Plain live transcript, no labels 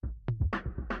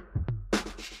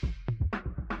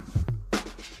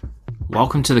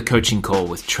Welcome to the Coaching Call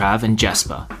with Trav and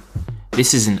Jasper.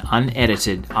 This is an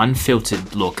unedited,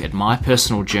 unfiltered look at my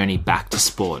personal journey back to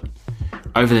sport.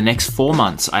 Over the next 4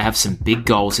 months, I have some big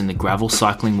goals in the gravel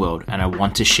cycling world and I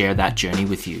want to share that journey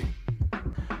with you.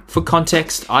 For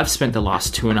context, I've spent the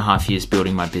last 2.5 years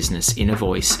building my business Inner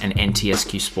Voice and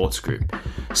NTSQ Sports Group,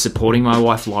 supporting my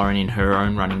wife Lauren in her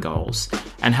own running goals,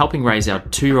 and helping raise our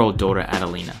 2-year-old daughter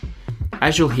Adelina.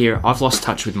 As you'll hear, I've lost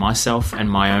touch with myself and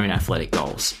my own athletic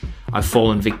goals. I've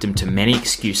fallen victim to many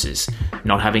excuses,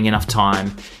 not having enough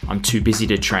time, I'm too busy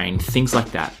to train, things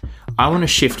like that. I want to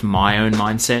shift my own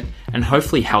mindset and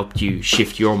hopefully help you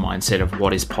shift your mindset of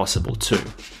what is possible too.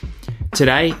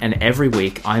 Today and every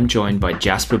week, I'm joined by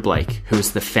Jasper Blake, who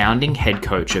is the founding head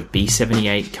coach of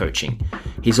B78 Coaching.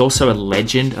 He's also a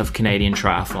legend of Canadian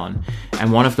triathlon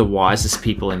and one of the wisest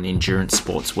people in the endurance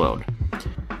sports world.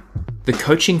 The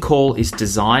Coaching Call is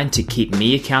designed to keep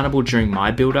me accountable during my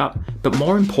build-up, but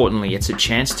more importantly, it's a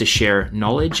chance to share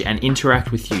knowledge and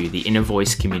interact with you, the Inner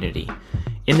Voice community.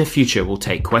 In the future, we'll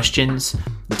take questions,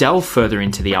 delve further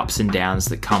into the ups and downs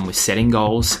that come with setting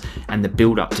goals and the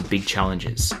build-up to big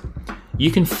challenges. You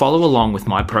can follow along with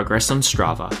my progress on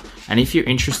Strava, and if you're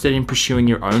interested in pursuing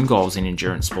your own goals in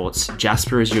endurance sports,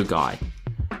 Jasper is your guide.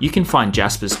 You can find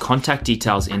Jasper's contact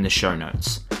details in the show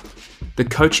notes. The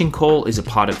Coaching Call is a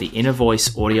part of the Inner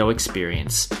Voice audio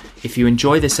experience. If you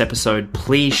enjoy this episode,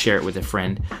 please share it with a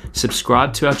friend,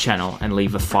 subscribe to our channel, and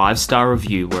leave a 5-star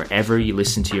review wherever you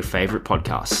listen to your favorite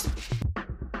podcast.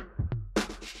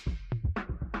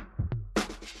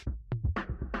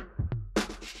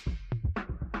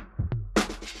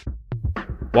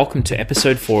 Welcome to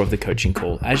episode 4 of the Coaching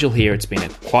Call. As you'll hear, it's been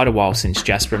quite a while since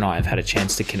Jasper and I have had a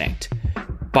chance to connect.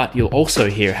 But you'll also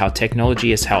hear how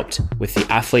technology has helped with the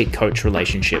athlete-coach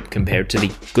relationship compared to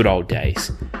the good old days.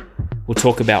 We'll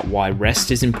talk about why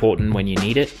rest is important when you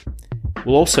need it.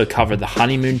 We'll also cover the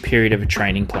honeymoon period of a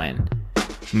training plan,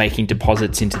 making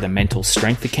deposits into the mental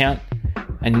strength account,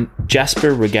 and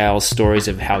Jasper regales stories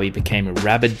of how he became a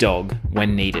rabid dog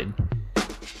when needed.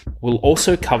 We'll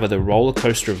also cover the roller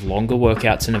coaster of longer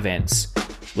workouts and events,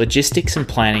 logistics and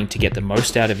planning to get the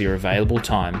most out of your available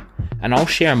time, and I'll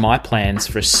share my plans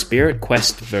for Spirit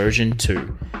Quest version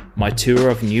 2, my tour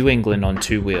of New England on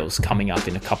 2 wheels coming up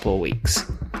in a couple of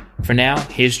weeks. For now,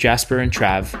 here's Jasper and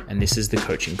Trav, and this is the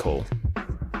Coaching Call.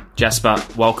 Jasper,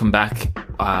 welcome back.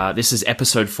 This is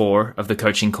episode 4 of the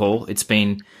Coaching Call. It's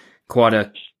been quite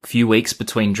a few weeks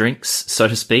between drinks, so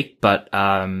to speak, but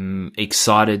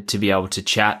excited to be able to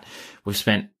chat. We've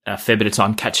spent a fair bit of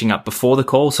time catching up before the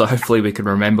call, so hopefully we can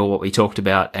remember what we talked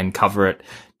about and cover it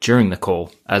during the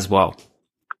call as well.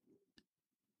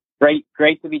 Great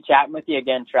to be chatting with you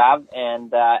again, Trav.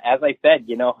 And as I said,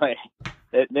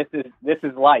 this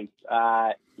is life.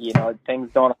 Things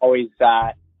don't always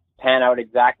pan out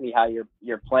exactly how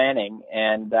you're planning,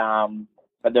 and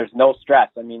but there's no stress.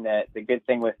 I mean, the good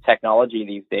thing with technology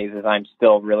these days is I'm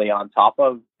still really on top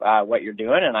of what you're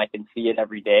doing, and I can see it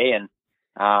every day.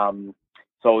 And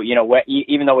so,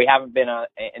 even though we haven't been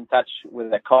in touch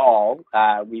with a call,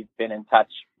 we've been in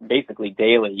touch basically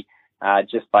daily,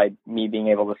 just by me being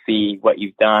able to see what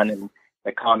you've done and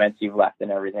the comments you've left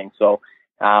and everything. So,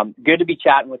 good to be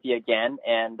chatting with you again.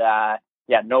 And,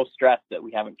 no stress that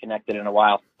we haven't connected in a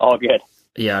while. All good.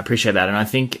 Yeah, I appreciate that. And I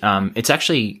think it's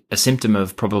actually a symptom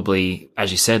of probably,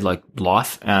 as you said, like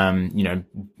life,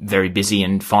 very busy,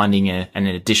 and finding an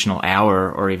additional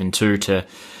hour or even 2 to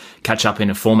catch up in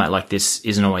a format like this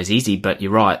isn't always easy. But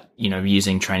you're right,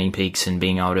 using Training Peaks and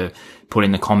being able to put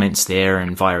in the comments there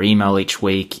and via email each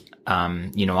week,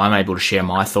 I'm able to share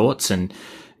my thoughts. And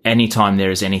anytime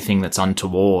there is anything that's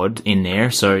untoward in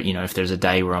there, so, if there's a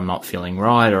day where I'm not feeling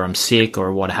right or I'm sick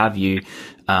or what have you,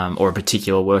 or a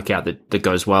particular workout that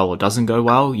goes well or doesn't go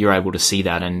well, you're able to see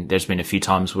that. And there's been a few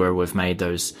times where we've made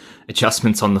those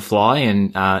adjustments on the fly.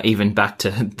 And even back to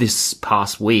this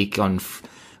past week on,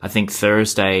 I think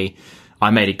Thursday, I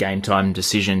made a game time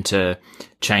decision to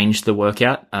change the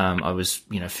workout. I was,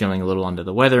 feeling a little under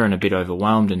the weather and a bit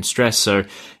overwhelmed and stressed. So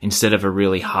instead of a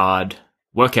really hard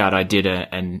workout, I did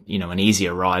an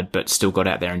easier ride, but still got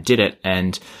out there and did it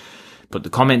and put the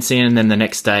comments in. And then the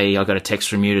next day I got a text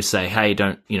from you to say, hey,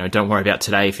 don't worry about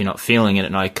today if you're not feeling it.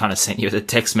 And I kind of sent you a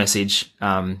text message,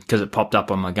 cause it popped up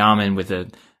on my Garmin with a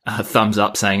thumbs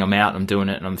up saying I'm out, I'm doing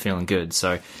it and I'm feeling good.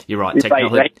 So you're right.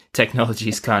 Technology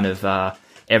is kind of,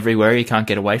 everywhere. You can't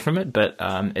get away from it, but,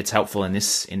 it's helpful in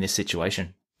this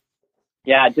situation.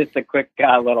 Yeah. Just a quick,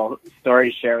 little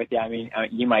story to share with you. I mean,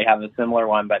 you might have a similar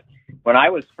one, but when I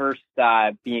was first,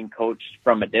 being coached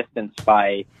from a distance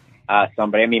by,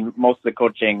 somebody, I mean, most of the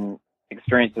coaching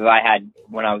experiences I had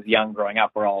when I was young growing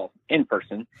up were all in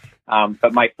person.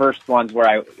 But my first ones where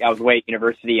I was away at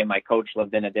university and my coach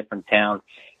lived in a different town,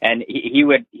 and he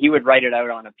would write it out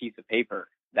on a piece of paper.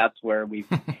 That's where we've,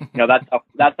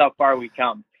 that's how far we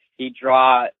come. He'd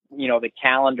draw, the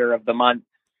calendar of the month,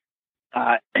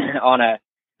 on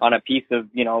a piece of,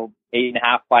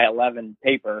 8.5 by 11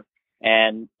 paper.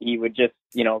 And he would just,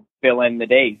 fill in the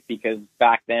days, because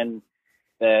back then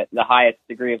the highest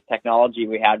degree of technology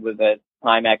we had was a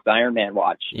Timex Ironman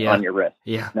watch on your wrist.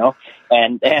 Yeah.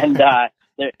 And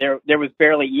there was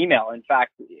barely email. In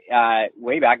fact,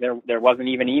 way back there wasn't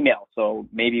even email. So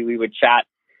maybe we would chat,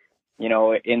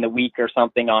 in the week or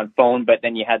something on phone, but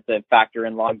then you had to factor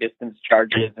in long distance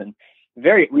charges, and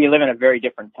we live in a very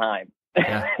different time.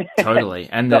 Yeah, totally.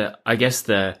 And that's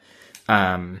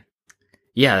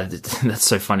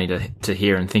so funny to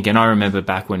hear and think. And I remember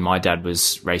back when my dad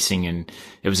was racing, and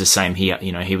it was the same.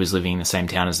 He was living in the same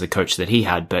town as the coach that he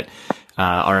had, but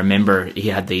I remember he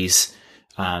had these.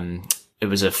 It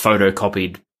was a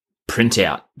photocopied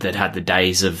printout that had the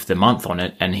days of the month on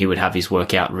it, and he would have his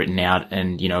workout written out,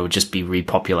 and it would just be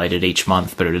repopulated each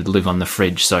month, but it would live on the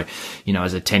fridge. So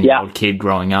as a 10-year-old kid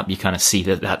growing up, you kind of see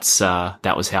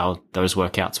that was how those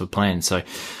workouts were planned. So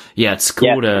yeah, it's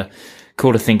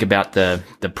cool to think about the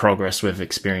progress we've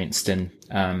experienced. And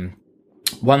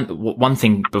one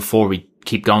thing before we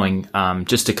keep going,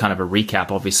 just to kind of a recap,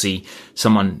 obviously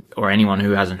someone or anyone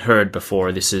who hasn't heard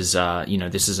before, this is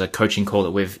a coaching call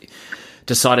that we've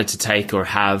decided to take or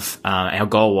have. Our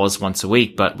goal was once a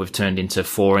week, but we've turned into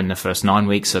 4 in the first 9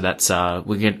 weeks. So that's,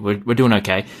 we're doing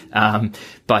okay.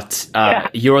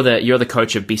 You're the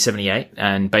coach of B78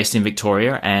 and based in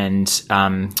Victoria. And,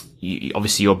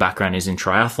 obviously your background is in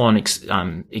triathlon,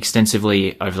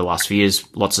 extensively over the last few years,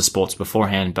 lots of sports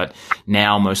beforehand, but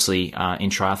now mostly,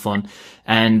 in triathlon.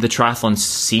 And the triathlon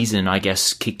season, I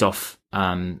guess, kicked off,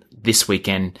 this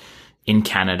weekend in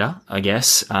Canada, I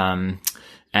guess.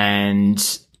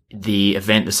 And the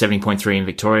event, the 70.3 in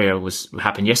Victoria,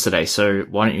 happened yesterday. So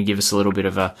why don't you give us a little bit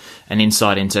of an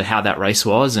insight into how that race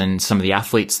was and some of the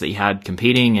athletes that you had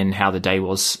competing and how the day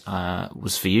was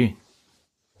for you?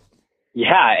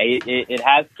 Yeah, it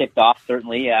has kicked off,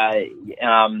 certainly.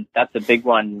 That's a big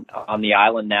one on the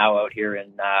island now out here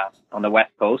on the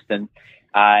West Coast. And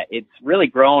it's really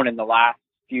grown in the last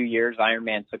few years.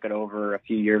 Ironman took it over a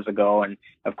few years ago. And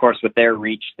of course, with their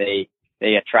reach, they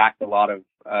attract a lot of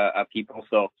people.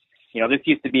 So, this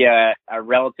used to be a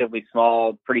relatively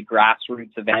small, pretty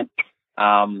grassroots event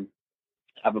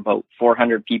of about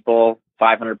 400 people,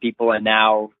 500 people. And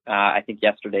now, I think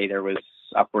yesterday there was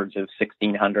upwards of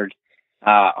 1,600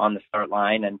 on the start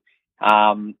line. And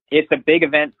it's a big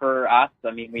event for us.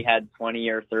 I mean, we had 20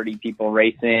 or 30 people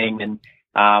racing. And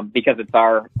because it's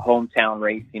our hometown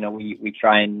race, we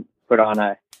try and put on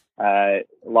a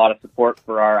lot of support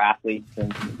for our athletes,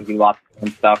 and we do lots of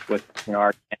fun stuff with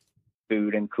our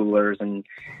food and coolers and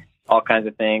all kinds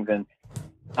of things. And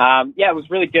it was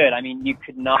really good. I mean, you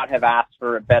could not have asked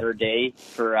for a better day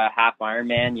for a half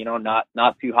Ironman.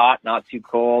 Not too hot, not too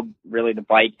cold. Really, the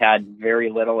bike had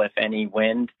very little, if any,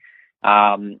 wind.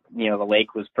 The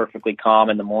lake was perfectly calm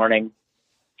in the morning.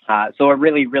 So a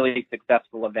really, really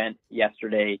successful event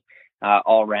yesterday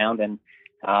all around. And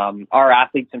our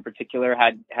athletes in particular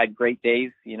had great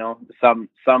days, some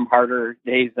harder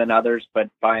days than others, but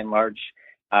by and large,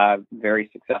 very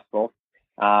successful.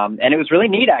 And it was really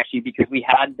neat actually, because we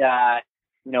had,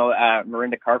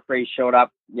 Mirinda Carfrae showed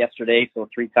up yesterday. So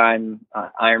 3-time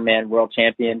Ironman world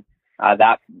champion.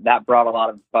 That brought a lot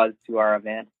of buzz to our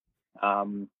event.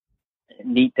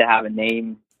 Neat to have a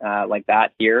name, like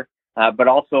that here. But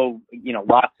also,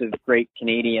 lots of great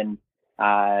Canadian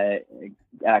talent.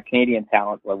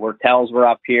 Like Wertels were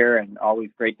up here, and always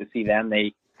great to see them.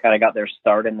 They kind of got their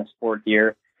start in the sport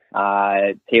here.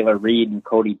 Taylor Reed and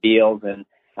Cody Beals, and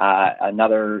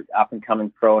another up and coming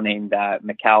pro named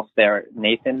McAllister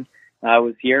Nathan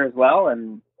was here as well,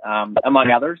 and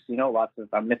among others. Lots of,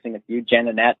 I'm missing a few. Jen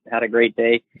Annette had a great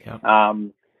day. Yep.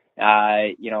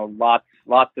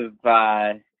 Lots of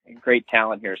great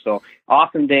talent here. So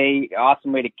awesome day,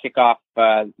 awesome way to kick off,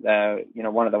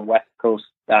 one of the West Coast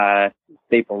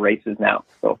staple races now.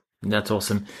 So that's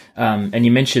awesome. And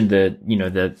you mentioned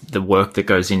the work that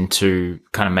goes into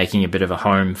kind of making a bit of a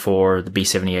home for the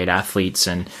B78 athletes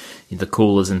and the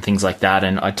coolers and things like that.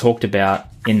 And I talked about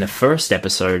in the first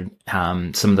episode,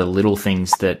 some of the little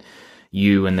things that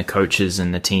you and the coaches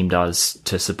and the team does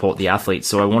to support the athletes.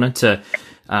 So I wanted to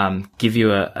give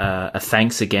you a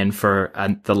thanks again for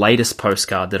the latest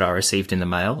postcard that I received in the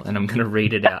mail, and I'm going to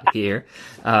read it out here.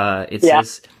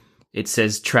 It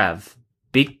says, Trav,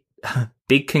 big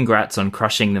big congrats on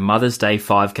crushing the Mother's Day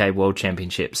 5K World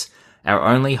Championships. Our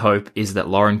only hope is that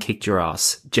Lauren kicked your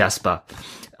ass, Jasper.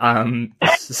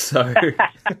 So...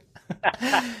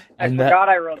 I forgot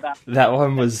I wrote that. That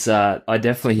one was, I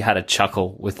definitely had a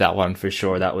chuckle with that one for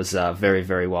sure. That was very,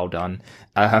 very well done.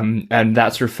 And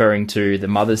that's referring to the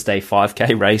Mother's Day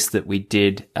 5K race that we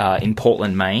did in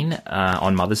Portland, Maine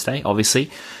on Mother's Day,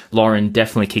 obviously. Lauren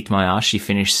definitely kicked my ass. She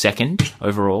finished second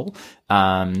overall.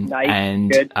 Nice. And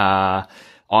good.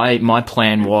 My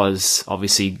plan was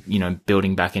obviously,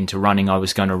 building back into running. I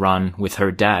was going to run with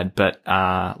her dad, but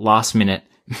last minute,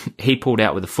 he pulled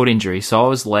out with a foot injury, so I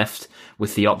was left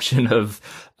with the option of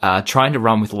trying to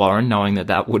run with Lauren, knowing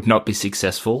that would not be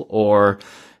successful, or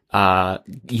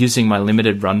using my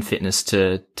limited run fitness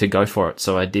to go for it.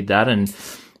 So I did that and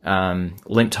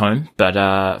limped home,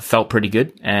 but felt pretty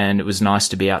good, and it was nice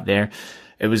to be out there.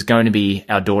 It was going to be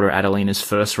our daughter Adelina's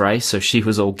first race, so she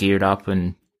was all geared up,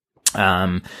 and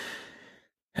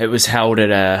it was held at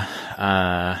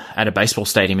a baseball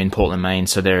stadium in Portland, Maine.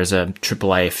 So there's a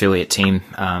AAA affiliate team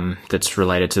that's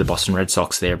related to the Boston Red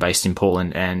Sox there, based in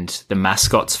Portland. And the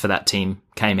mascots for that team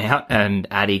came out, and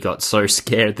Addie got so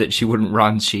scared that she wouldn't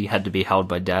run. She had to be held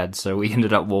by Dad. So we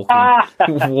ended up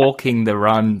walking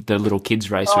the little kids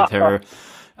race with her.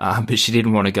 But she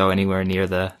didn't want to go anywhere near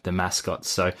the mascots.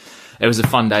 So it was a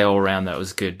fun day all around. That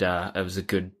was good. It was a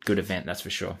good event, that's for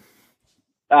sure.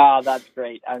 Oh, that's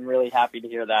great. I'm really happy to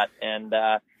hear that. And,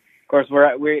 of course,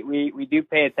 we do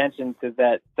pay attention to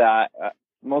that.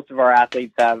 Most of our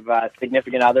athletes have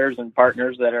significant others and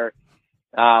partners that are,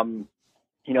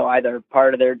 either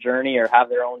part of their journey or have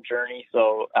their own journey.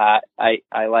 So, I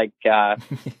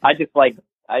just like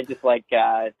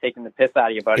taking the piss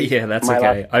out of you, buddy. Yeah, that's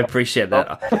okay. I appreciate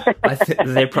that.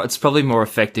 It's probably more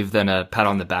effective than a pat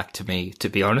on the back to me, to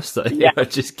be honest. Yeah.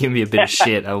 Just give me a bit of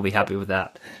shit. I'll be happy with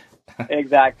that.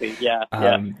 Exactly. Yeah.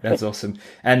 That's awesome.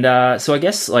 And so I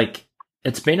guess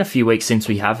it's been a few weeks since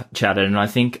we have chatted, and I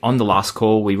think on the last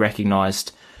call we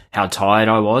recognized how tired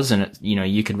I was, and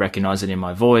you could recognize it in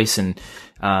my voice. And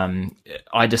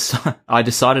I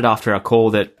decided after our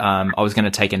call that I was going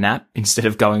to take a nap instead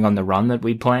of going on the run that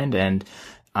we'd planned, and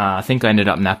I think I ended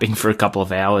up napping for a couple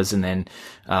of hours, and then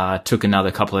took another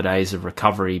couple of days of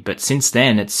recovery. But since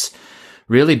then, it's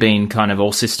really been kind of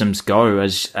all systems go,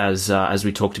 as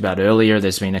we talked about earlier.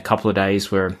 There's been a couple of days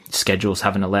where schedules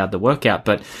haven't allowed the workout,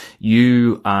 but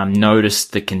you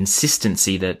noticed the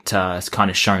consistency that has kind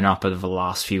of shown up over the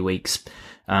last few weeks.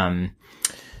 So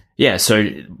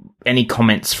any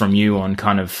comments from you on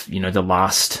kind of, the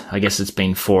last, I guess it's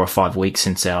been 4 or 5 weeks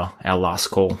since our last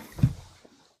call?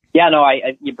 Yeah, no,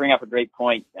 you bring up a great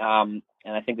point. And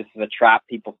I think this is a trap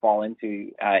people fall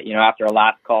into, after a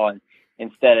last call, and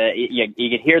instead of, you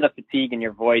could hear the fatigue in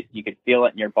your voice, you could feel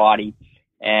it in your body,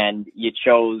 and you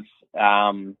chose,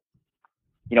 a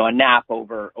nap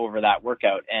over that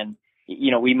workout. And,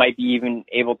 we might be even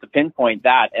able to pinpoint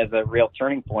that as a real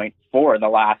turning point for the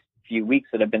last few weeks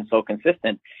that have been so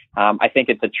consistent. I think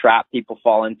it's a trap people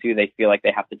fall into. They feel like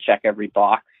they have to check every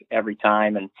box every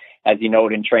time. And as you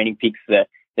note in Training Peaks, the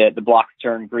blocks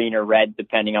turn green or red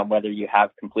depending on whether you have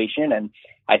completion. And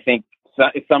I think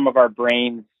some of our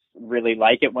brains really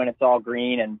like it when it's all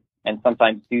green, and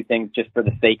sometimes do things just for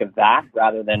the sake of that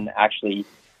rather than actually,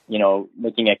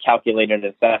 making a calculated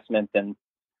assessment and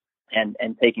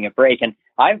taking a break. And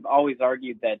I've always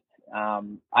argued that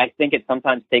I think it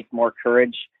sometimes takes more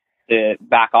courage to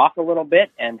back off a little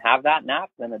bit and have that nap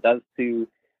than it does to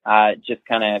just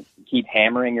kind of keep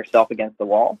hammering yourself against the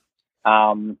wall.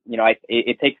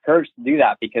 It takes courage to do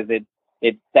that because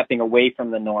it's stepping away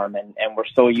from the norm, and we're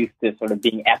so used to sort of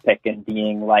being epic and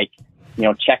being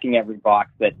checking every box,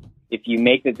 that if you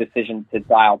make the decision to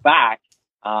dial back,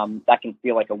 that can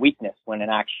feel like a weakness, when in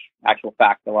actual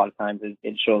fact, a lot of times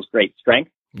it shows great strength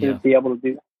to be able to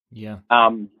do that. Yeah.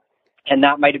 And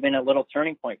that might have been a little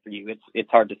turning point for you.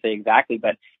 It's hard to say exactly,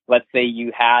 but let's say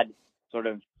you had sort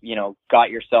of,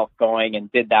 got yourself going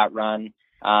and did that run.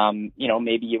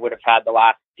 Maybe you would have had the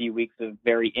last few weeks of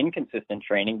very inconsistent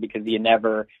training because you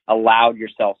never allowed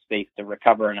yourself space to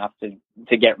recover enough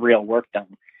to get real work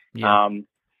done. Yeah.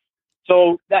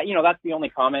 So that, that's the only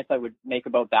comment I would make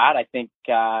about that. I think,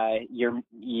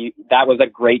 that was a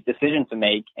great decision to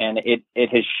make, and it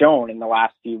has shown in the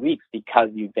last few weeks because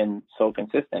you've been so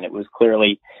consistent. It was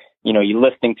clearly, you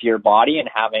listening to your body and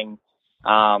having,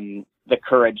 the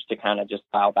courage to kind of just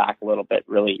dial back a little bit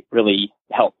really, really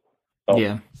helped. So.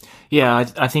 Yeah,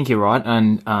 I think you're right.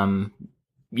 And,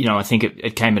 I think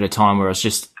it came at a time where I was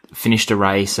just finished a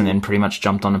race and then pretty much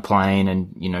jumped on a plane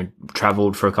and, you know,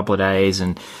 traveled for a couple of days.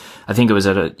 And I think it was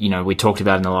at a, you know, we talked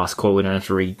about it in the last call. We don't have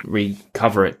to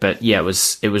recover it, but yeah, it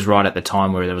was right at the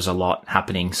time where there was a lot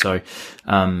happening. So,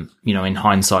 you know, in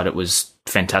hindsight, it was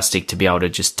fantastic to be able to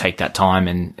just take that time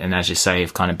and as you say,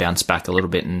 have kind of bounced back a little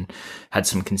bit and had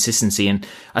some consistency. And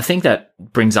I think that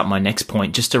brings up my next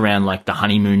point, just around like the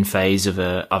honeymoon phase of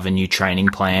a new training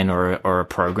plan or a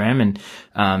program.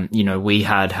 And, you know, we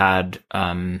had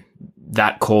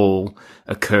that call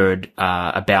occurred,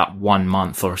 about 1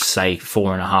 month or say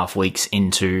 4.5 weeks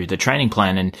into the training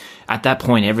plan. And at that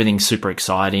point, everything's super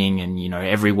exciting. And, you know,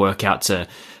 every workout's a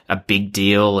big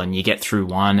deal and you get through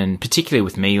one. And particularly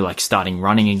with me, like starting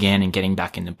running again and getting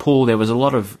back in the pool, there was a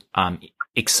lot of,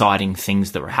 exciting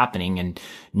things that were happening and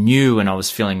new. And I was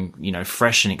feeling, you know,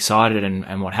 fresh and excited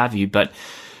and what have you. But,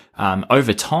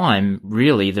 over time,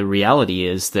 really the reality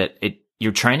is that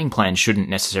your training plan shouldn't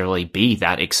necessarily be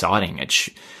that exciting.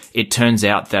 It turns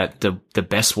out that the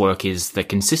best work is the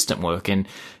consistent work. And,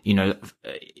 you know,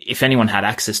 if anyone had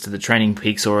access to the Training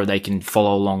Peaks, or they can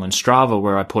follow along on Strava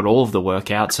where I put all of the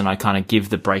workouts and I kind of give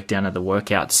the breakdown of the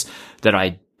workouts that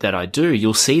I do,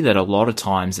 you'll see that a lot of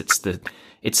times it's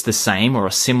the same or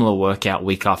a similar workout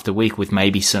week after week with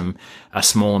maybe a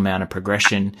small amount of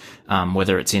progression,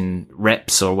 whether it's in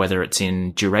reps or whether it's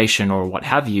in duration or what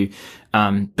have you.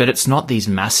 But it's not these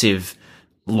massive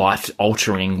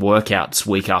life-altering workouts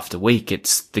week after week.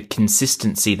 It's the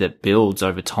consistency that builds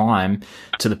over time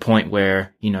to the point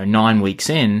where, you know, 9 weeks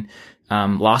in,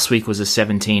 last week was a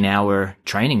 17-hour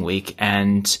training week,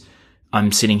 and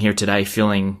I'm sitting here today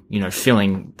feeling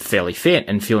fairly fit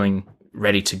and feeling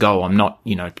ready to go. I'm not,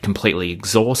 you know, completely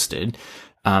exhausted,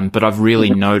 but I've really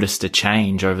noticed a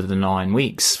change over the 9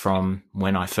 weeks from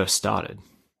when I first started.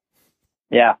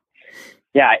 Yeah.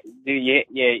 Yeah, dude,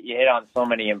 you hit on so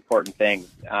many important things.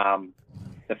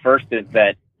 The first is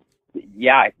that,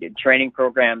 training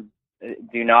programs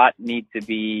do not need to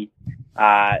be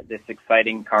this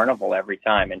exciting carnival every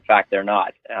time. In fact, they're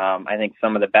not. I think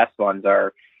some of the best ones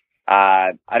are,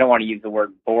 I don't want to use the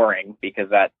word boring because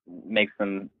that makes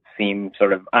them seem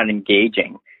sort of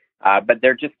unengaging, but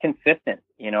they're just consistent.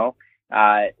 You know,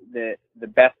 the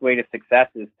best way to success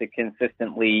is to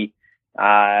consistently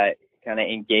kind of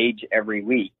engage every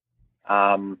week.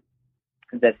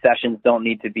 The sessions don't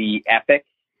need to be epic.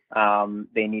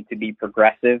 They need to be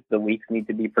progressive. The weeks need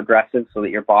to be progressive so that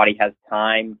your body has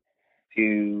time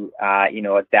to,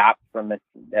 adapt from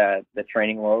the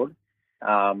training load.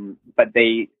 But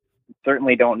they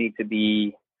certainly don't need to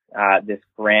be this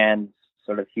grand,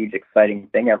 sort of huge, exciting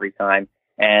thing every time.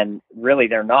 And really,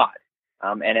 they're not.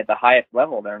 And at the highest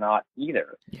level, they're not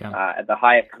either. Yeah. At the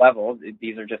highest level,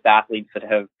 these are just athletes that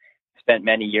have spent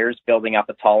many years building up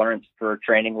a tolerance for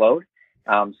training load.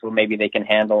 So maybe they can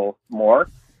handle more.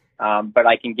 But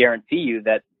I can guarantee you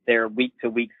that their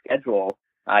week-to-week schedule,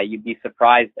 you'd be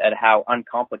surprised at how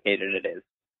uncomplicated it is.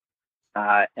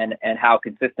 And how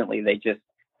consistently they just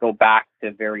go back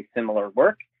to very similar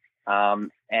work.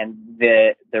 And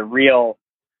the real,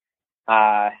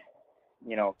 the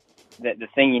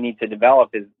thing you need to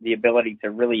develop is the ability to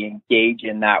really engage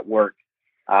in that work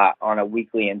on a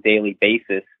weekly and daily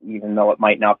basis, even though it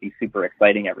might not be super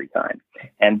exciting every time.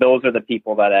 And those are the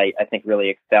people that I think really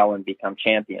excel and become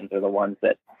champions, are the ones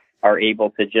that are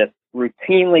able to just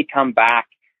routinely come back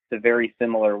to very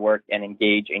similar work and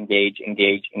engage.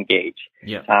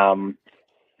 Yeah.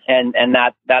 And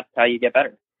that's how you get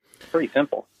better. It's pretty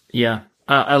simple. Yeah.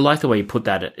 I like the way you put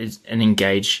that. It's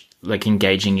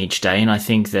engaging each day. And I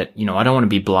think that, you know, I don't want to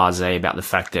be blasé about the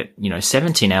fact that, you know,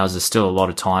 17 hours is still a lot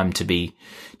of time to be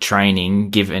training,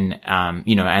 given,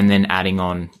 and then adding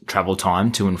on travel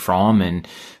time to and from and,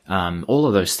 all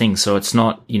of those things. So it's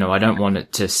not, you know, I don't want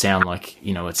it to sound like,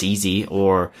 you know, it's easy,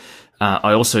 or,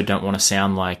 I also don't want to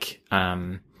sound like,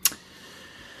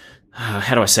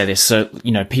 how do I say this? So,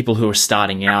 you know, people who are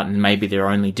starting out and maybe they're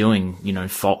only doing, you know,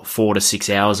 4 to 6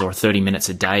 hours or 30 minutes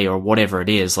a day or whatever it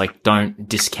is, like, don't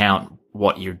discount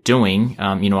what you're doing.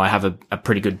 I have a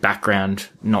pretty good background,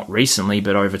 not recently,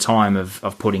 but over time of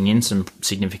putting in some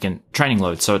significant training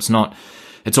load. So it's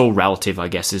all relative, I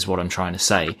guess, is what I'm trying to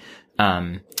say.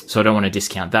 So I don't want to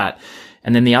discount that.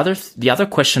 And then the other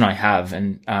question I have,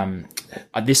 and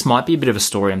this might be a bit of a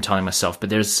story I'm telling myself, but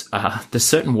there's a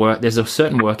certain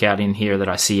workout in here that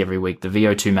I see every week, the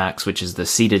VO2 max, which is the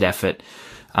seated effort,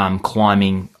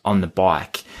 climbing on the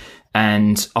bike.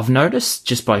 And I've noticed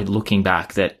just by looking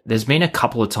back that there's been a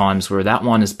couple of times where that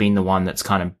one has been the one that's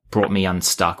kind of brought me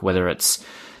unstuck, whether it's,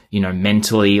 you know,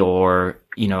 mentally or,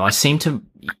 you know, I seem to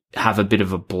have a bit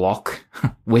of a block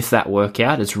with that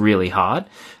workout. It's really hard.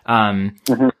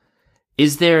 Mm-hmm.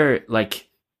 Is there, like,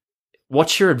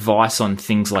 what's your advice on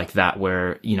things like that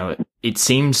where, you know, it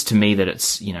seems to me that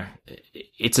it's, you know,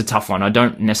 it's a tough one. I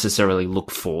don't necessarily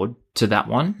look forward to that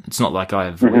one. It's not like I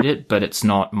avoid it, but it's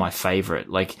not my favorite.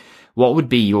 Like, what would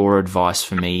be your advice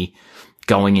for me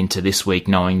going into this week,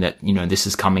 knowing that, you know, this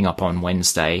is coming up on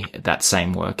Wednesday, that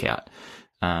same workout?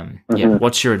 Yeah.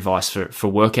 What's your advice for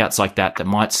workouts like that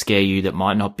might scare you, that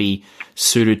might not be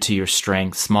suited to your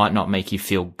strengths, might not make you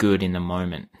feel good in the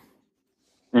moment?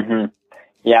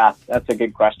 Yeah, that's a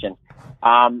good question.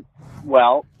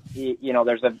 Well, you know,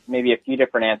 there's maybe a few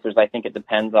different answers. I think it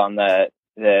depends on the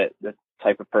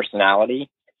type of personality.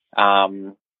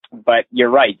 But you're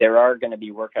right. There are going to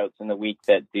be workouts in the week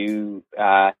that do,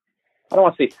 I don't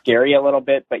want to say scary a little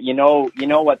bit, but you know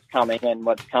what's coming, and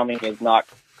what's coming is not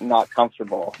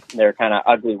comfortable. They're kind of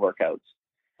ugly workouts.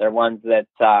 They're ones that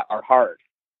are hard.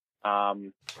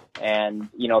 And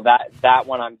you know, that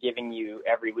one I'm giving you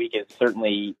every week is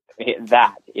certainly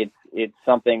that. It's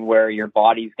something where your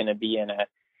body's going to be in a,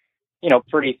 you know,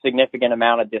 pretty significant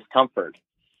amount of discomfort.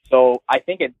 So I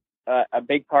think it's a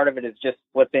big part of it is just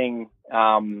flipping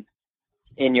in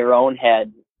your own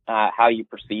head how you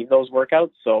perceive those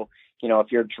workouts. So, you know,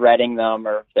 if you're dreading them,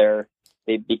 or if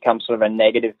they become sort of a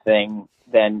negative thing,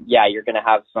 then yeah, you're going to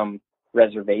have some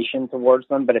reservation towards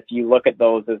them. But if you look at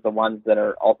those as the ones that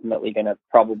are ultimately going to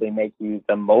probably make you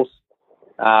the most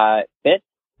fit,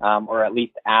 or at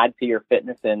least add to your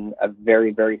fitness in a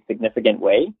very, very significant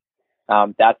way,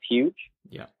 that's huge.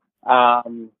 Yeah.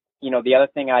 You know, the other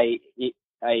thing I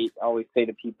always say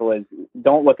to people is,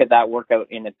 don't look at that workout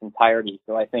in its entirety.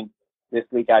 So I think this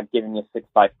week I've given you 6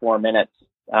 by 4 minutes.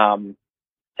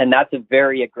 And that's a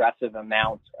very aggressive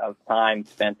amount of time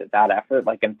spent at that effort.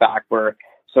 Like, in fact, we're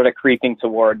sort of creeping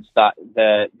towards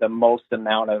the most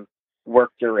amount of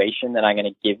work duration that I'm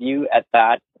going to give you at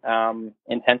that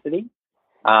intensity.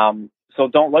 So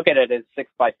don't look at it as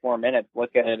 6 by 4 minutes.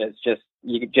 Look at it as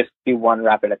you could just do one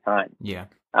rep at a time. Yeah.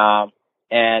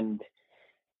 And,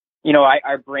 you know,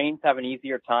 our brains have an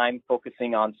easier time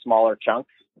focusing on smaller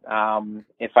chunks.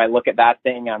 If I look at that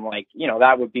thing, I'm like, you know,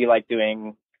 that would be like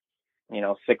doing, you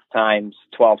know, 6 times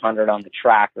 1200 on the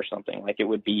track or something. Like, it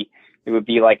would be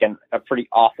like a pretty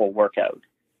awful workout.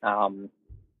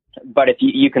 But if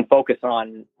you can focus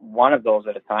on one of those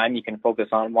at a time, you can focus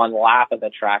on one lap of the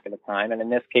track at a time. And in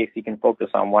this case, you can focus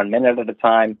on 1 minute at a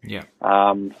time. Yeah.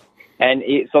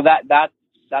 So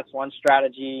that's one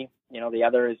strategy. You know, the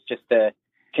other is just to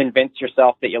convince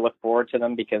yourself that you look forward to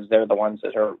them, because they're the ones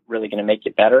that are really going to make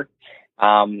you better.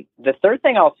 The third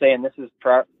thing I'll say, and this is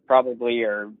probably,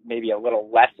 or maybe a little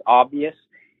less obvious,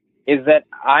 is that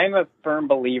I'm a firm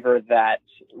believer that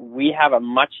we have a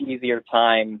much easier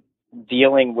time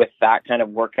dealing with that kind of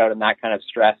workout and that kind of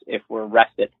stress if we're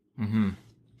rested.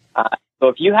 So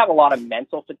if you have a lot of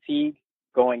mental fatigue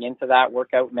going into that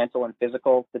workout, mental and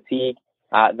physical fatigue,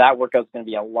 that workout's going to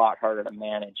be a lot harder to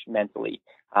manage mentally.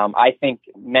 I think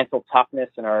mental toughness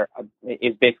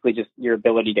is basically just your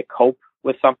ability to cope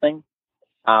with something.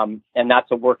 And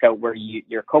that's a workout where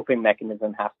your coping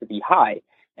mechanism has to be high.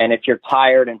 And if you're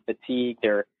tired and fatigued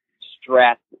or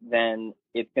stressed, then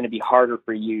it's going to be harder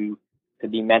for you to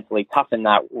be mentally tough in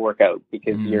that workout,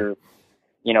 because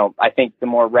I think the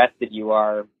more rested you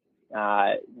are,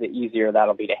 the easier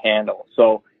that'll be to handle.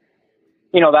 So,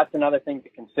 you know, that's another thing to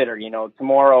consider. You know,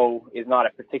 tomorrow is not a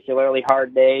particularly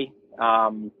hard day.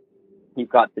 You've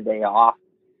got the day off.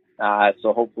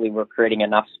 So hopefully we're creating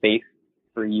enough space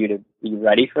for you to be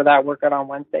ready for that workout on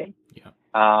Wednesday.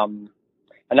 Yeah.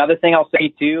 Another thing I'll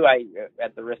say too,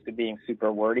 at the risk of being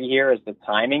super wordy here, is the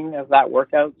timing of that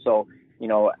workout. So, you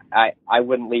know, I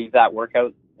wouldn't leave that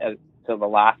workout till the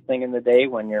last thing in the day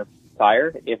when you're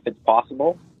tired, if it's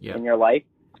possible in your life.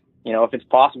 You know, if it's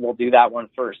possible, do that one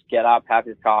first. Get up, have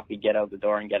your coffee, get out the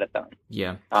door, and get it done.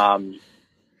 Yeah.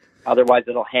 Otherwise,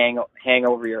 it'll hang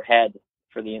over your head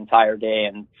for the entire day,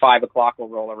 and 5 o'clock will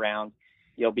roll around.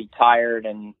 You'll be tired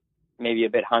and maybe a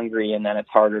bit hungry, and then it's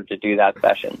harder to do that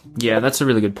session. Yeah, that's a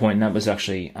really good point. And that was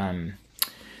actually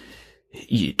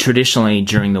traditionally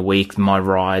during the week, my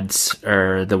rides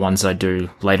are the ones I do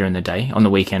later in the day. On the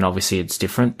weekend, obviously, it's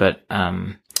different, but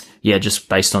yeah, just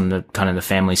based on the kind of the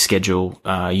family schedule,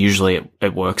 usually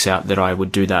it works out that I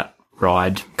would do that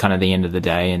ride kind of the end of the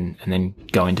day and then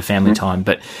go into family time.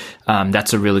 But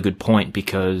that's a really good point,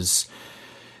 because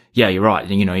yeah, you're right.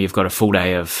 You know, you've got a full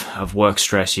day of work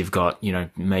stress. You've got, you know,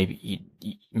 maybe you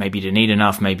didn't eat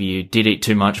enough. Maybe you did eat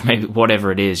too much. Maybe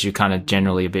whatever it is, you're kind of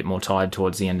generally a bit more tired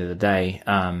towards the end of the day.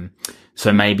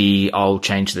 So maybe I'll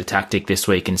change the tactic this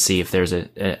week and see if there's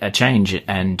a change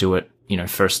and do it, you know,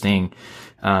 first thing.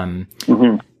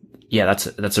 yeah,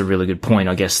 that's a really good point.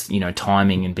 I guess,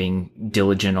 timing and being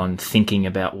diligent on thinking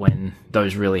about when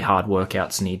those really hard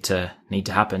workouts need to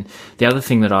happen. The other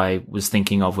thing that I was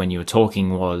thinking of when you were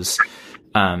talking was,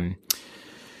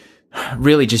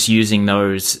 really just using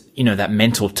those, that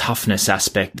mental toughness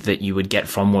aspect that you would get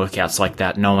from workouts like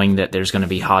that, knowing that there's going to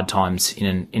be hard times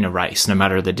in a race, no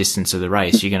matter the distance of the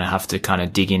race. You're going to have to kind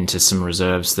of dig into some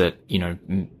reserves that,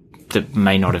 that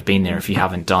may not have been there if you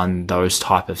haven't done those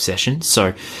type of sessions.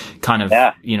 So kind of,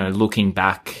 looking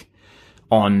back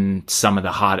on some of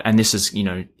the hard, and this is,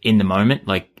 in the moment,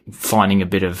 like finding a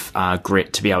bit of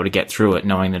grit to be able to get through it,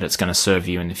 knowing that it's going to serve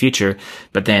you in the future.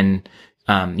 But then,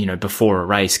 before a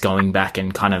race, going back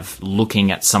and kind of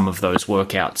looking at some of those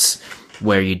workouts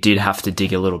where you did have to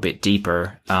dig a little bit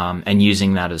deeper, and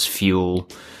using that as fuel,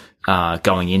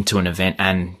 going into an event.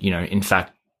 And, in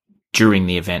fact, during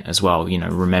the event as well,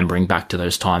 remembering back to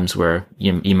those times where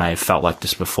you may have felt like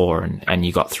this before and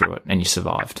you got through it and you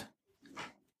survived.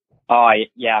 Oh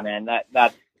yeah, man,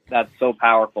 that's so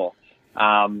powerful.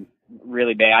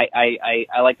 Really big.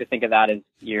 I like to think of that as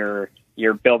you're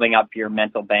building up your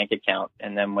mental bank account,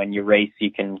 and then when you race,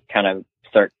 you can kind of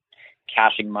start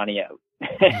cashing money out.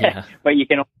 Yeah. But you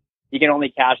can only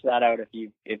cash that out if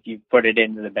you put it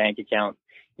into the bank account,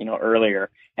 earlier.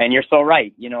 And you're so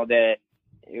right.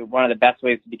 One of the best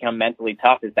ways to become mentally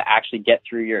tough is to actually get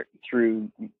through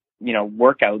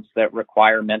workouts that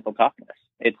require mental toughness.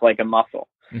 It's like a muscle.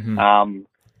 Mm-hmm.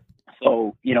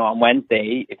 So, on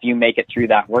Wednesday, if you make it through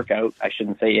that workout, I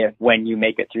shouldn't say when you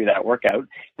make it through that workout,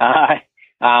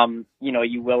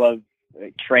 you will have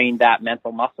trained that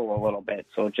mental muscle a little bit.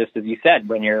 So just as you said,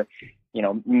 when you're,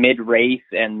 mid race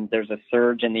and there's a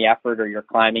surge in the effort or you're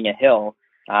climbing a hill,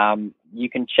 you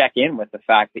can check in with the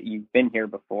fact that you've been here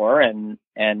before and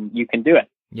you can do it.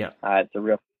 Yeah. It's a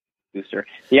real booster.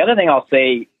 The other thing I'll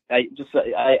say,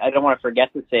 I don't want to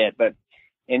forget to say it, but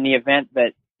in the event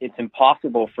that it's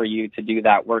impossible for you to do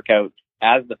that workout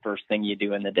as the first thing you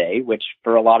do in the day, which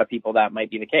for a lot of people, that might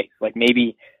be the case. Like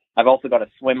maybe I've also got to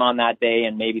swim on that day,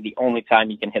 and maybe the only time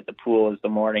you can hit the pool is the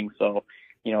morning. So,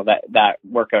 that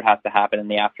workout has to happen in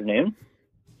the afternoon.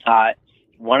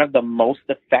 One of the most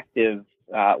effective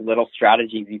little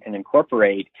strategies you can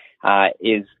incorporate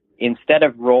is instead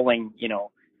of rolling,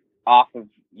 off of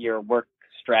your work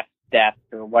stress desk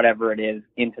or whatever it is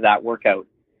into that workout,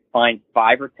 find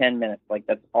 5 or 10 minutes, like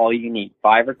that's all you need,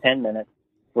 5 or 10 minutes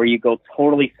where you go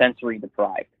totally sensory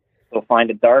deprived. So find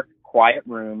a dark, quiet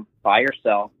room by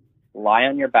yourself, lie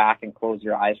on your back and close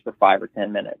your eyes for 5 or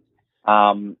 10 minutes.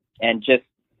 And just,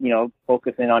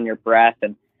 focus in on your breath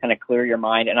and kind of clear your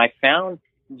mind. And I found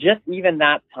just even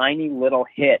that tiny little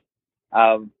hit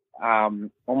of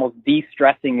almost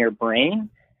de-stressing your brain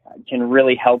can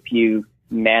really help you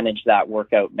manage that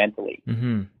workout mentally.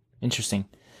 Mm-hmm. Interesting.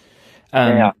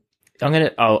 I'll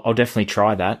definitely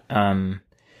try that. And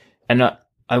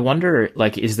I wonder,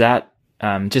 like, is that,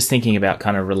 just thinking about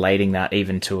kind of relating that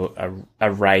even to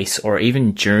a race or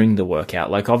even during the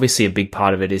workout, like obviously a big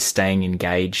part of it is staying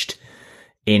engaged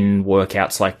in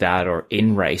workouts like that or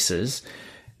in races.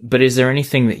 But is there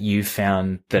anything that you've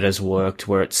found that has worked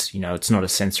where it's, it's not a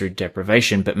sensory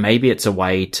deprivation, but maybe it's a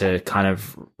way to kind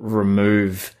of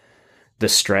remove the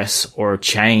stress or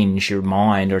change your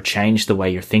mind or change the way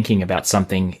you're thinking about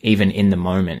something even in the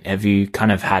moment? Have you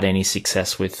kind of had any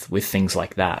success with things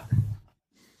like that?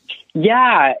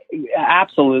 Yeah,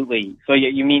 absolutely. So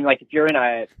you mean like if you're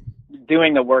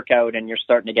doing the workout and you're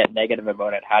starting to get negative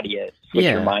about it, how do you switch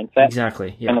your mindset?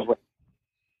 Exactly. Yeah.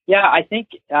 Yeah, I think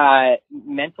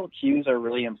mental cues are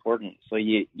really important. So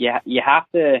you have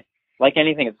to, like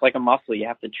anything, it's like a muscle. You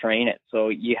have to train it. So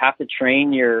you have to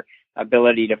train your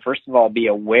ability to, first of all, be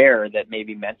aware that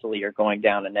maybe mentally you're going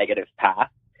down a negative path.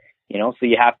 So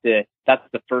you have to, that's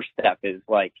the first step is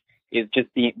just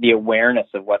the awareness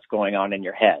of what's going on in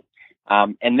your head.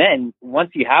 And then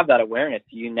once you have that awareness,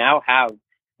 you now have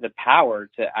the power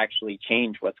to actually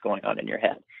change what's going on in your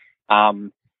head.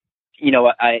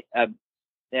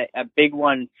 A big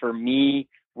one for me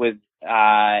was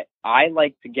I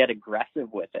like to get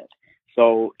aggressive with it.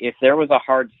 So if there was a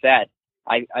hard set,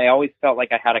 I always felt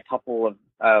like I had a couple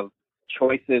of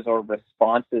choices or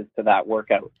responses to that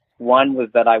workout. One was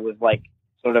that I was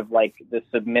sort of like the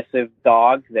submissive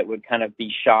dog that would kind of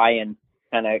be shy and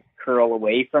kind of curl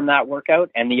away from that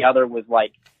workout. And the other was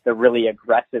like the really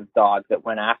aggressive dog that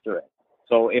went after it.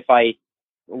 So if I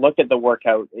look at the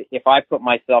workout, if I put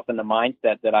myself in the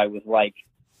mindset that I was like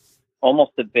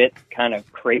almost a bit kind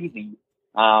of crazy,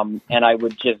 and I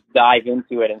would just dive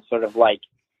into it and sort of like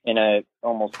in a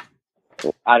almost,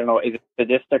 I don't know, is it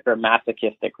sadistic or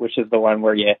masochistic, which is the one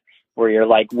where you're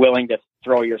like willing to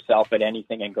throw yourself at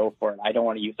anything and go for it. I don't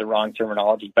want to use the wrong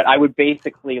terminology, but I would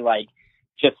basically like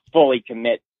just fully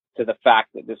commit to the fact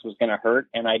that this was going to hurt,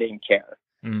 and I didn't care.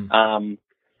 And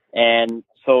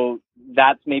so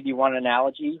that's maybe one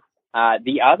analogy.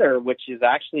 The other, which is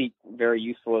actually very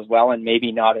useful as well, and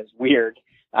maybe not as weird,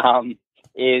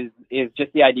 is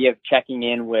just the idea of checking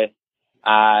in with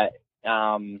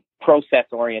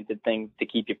process-oriented things to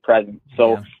keep you present.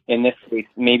 So in this case,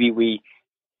 maybe we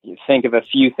think of a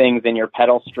few things in your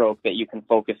pedal stroke that you can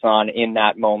focus on in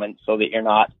that moment, so that you're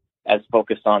not as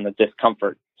focused on the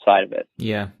discomfort side of it.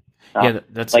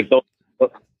 That's like those.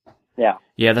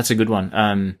 Yeah, that's a good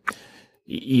one.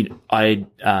 It's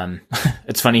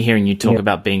funny hearing you talk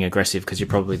about being aggressive, because you're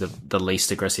probably the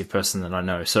least aggressive person that I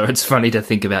know. So it's funny to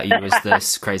think about you as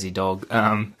this crazy dog.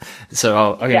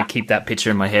 So I'm going to keep that picture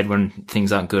in my head when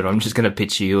things aren't good. I'm just going to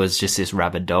picture you as just this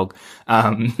rabid dog.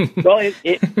 Well, it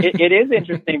is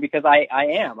interesting because I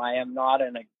am not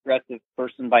an aggressive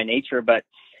person by nature, but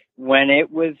when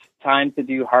it was time to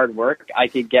do hard work, I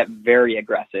could get very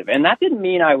aggressive. And that didn't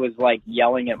mean I was like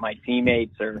yelling at my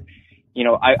teammates or,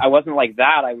 I wasn't like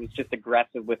that. I was just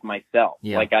aggressive with myself.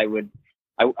 Yeah. Like I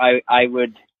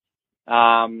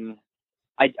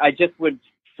just would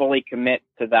fully commit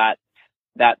to that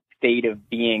state of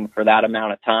being for that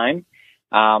amount of time.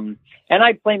 And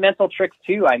I'd play mental tricks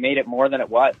too. I made it more than it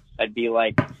was. I'd be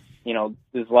like, this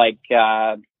is like,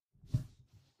 I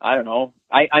don't know.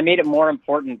 I made it more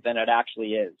important than it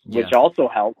actually is, which also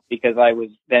helped because I was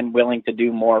then willing to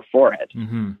do more for it.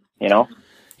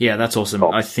 Yeah, that's awesome.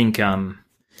 Cool. I think,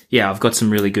 I've got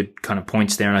some really good kind of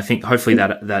points there, and I think hopefully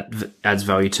that adds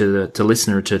value to the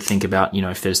listener to think about,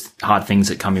 if there's hard things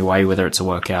that come your way, whether it's a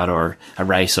workout or a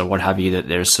race or what have you, that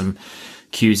there's some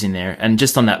cues in there. And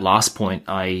just on that last point,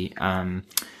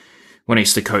 when I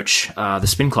used to coach the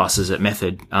spin classes at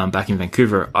Method back in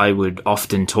Vancouver, I would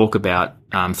often talk about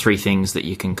 3 things that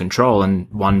you can control,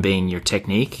 and one being your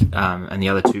technique, and the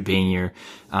other 2 being your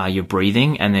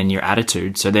breathing, and then your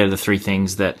attitude. So they're the 3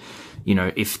 things that,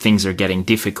 if things are getting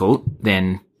difficult,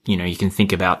 then you can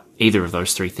think about either of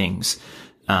those 3 things.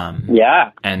 And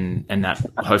that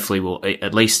hopefully will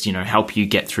at least help you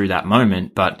get through that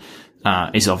moment, but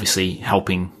is obviously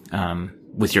helping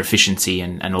with your efficiency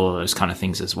and all of those kind of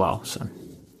things as well. So,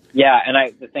 yeah. And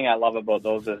the thing I love about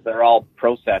those is they're all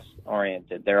process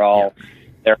oriented. They're all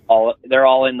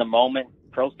in the moment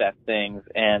process things.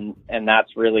 And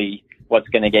that's really what's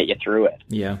going to get you through it.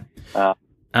 Yeah.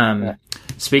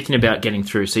 Speaking about getting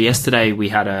through. So yesterday we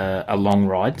had a long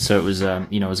ride. So it was,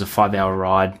 it was a 5-hour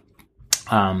ride.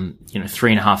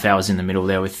 3.5 hours in the middle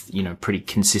there with, pretty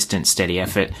consistent, steady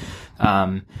effort.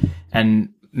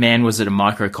 And man, was it a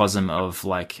microcosm of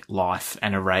like life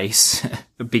and a race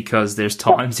because there's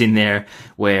times in there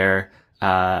where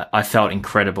I felt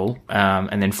incredible.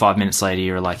 And then 5 minutes later,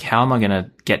 you're like, how am I going to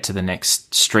get to the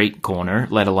next street corner,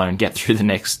 let alone get through the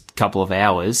next couple of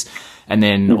hours? And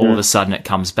then all of a sudden it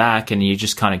comes back, and you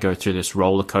just kind of go through this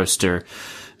roller coaster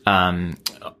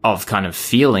of kind of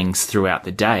feelings throughout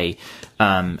the day.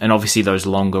 And obviously those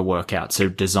longer workouts are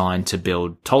designed to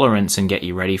build tolerance and get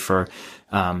you ready for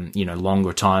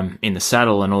longer time in the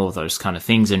saddle and all of those kind of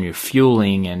things, and your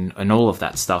fueling and all of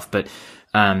that stuff. But,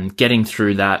 getting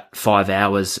through that 5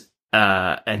 hours,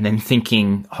 and then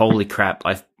thinking, holy crap,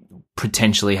 I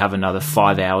potentially have another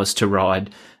 5 hours to ride,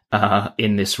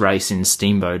 in this race in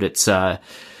Steamboat. It's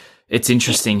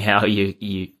interesting how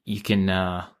you can,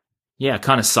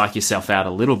 kind of psych yourself out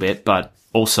a little bit, but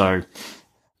also,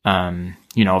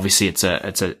 obviously it's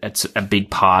a big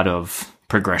part of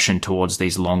progression towards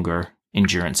these longer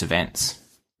endurance events.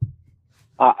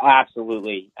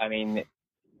 Absolutely. I mean,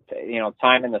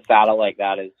 time in the saddle like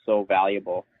that is so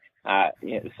valuable.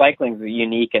 Cycling is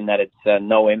unique in that it's a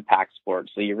no impact sport,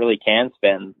 so you really can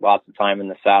spend lots of time in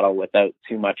the saddle without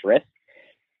too much risk.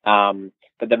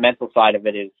 But the mental side of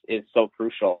it is so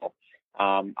crucial.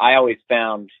 I always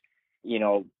found,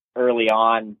 early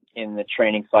on in the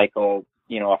training cycle,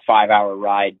 a 5-hour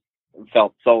ride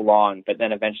felt so long, but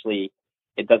then eventually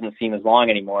it doesn't seem as long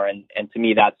anymore. And to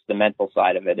me, that's the mental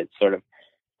side of it. It's sort of,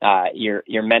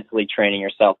 you're mentally training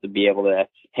yourself to be able to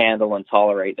handle and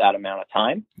tolerate that amount of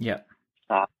time. Yeah.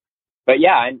 But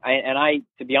yeah, I,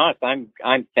 to be honest,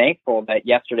 I'm thankful that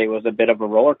yesterday was a bit of a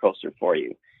roller coaster for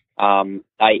you.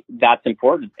 That's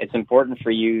important. It's important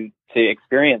for you to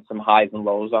experience some highs and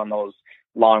lows on those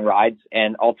long rides,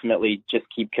 and ultimately just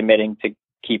keep committing to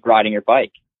keep riding your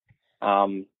bike.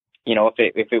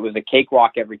 If it was a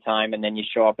cakewalk every time, and then you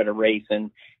show up at a race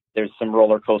and there's some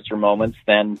roller coaster moments,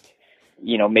 then,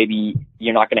 maybe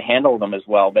you're not going to handle them as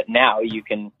well. But now you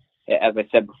can, as I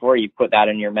said before, you put that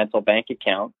in your mental bank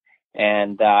account,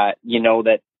 and that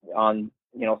on,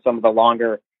 some of the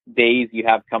longer days you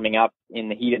have coming up in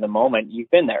the heat of the moment,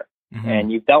 you've been there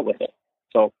and you've dealt with it.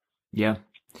 So, yeah.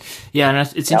 Yeah. And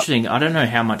it's interesting. I don't know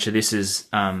how much of this is,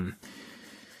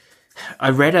 I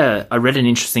read an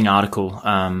interesting article.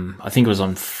 I think it was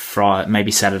on Friday,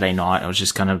 maybe Saturday night. I was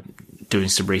just kind of doing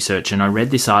some research, and I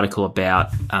read this article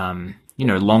about,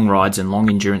 long rides and long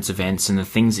endurance events and the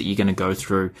things that you're going to go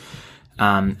through.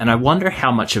 And I wonder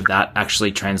how much of that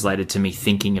actually translated to me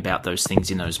thinking about those things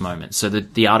in those moments. So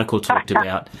the article talked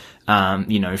about,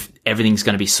 everything's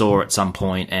going to be sore at some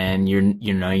point, and you're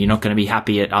not going to be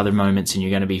happy at other moments, and you're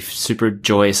going to be super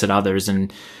joyous at others,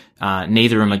 and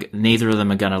neither of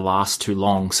them are going to last too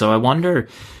long. So I wonder,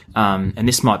 and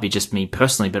this might be just me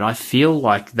personally, but I feel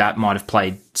like that might have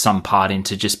played some part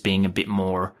into just being a bit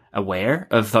more aware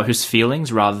of those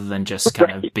feelings rather than just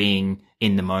kind of being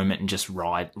in the moment and just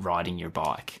riding your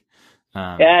bike.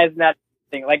 Yeah, isn't that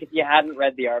the thing? Like, if you hadn't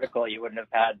read the article, you wouldn't have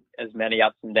had as many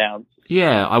ups and downs.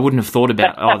 Yeah, I wouldn't have thought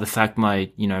about, the fact my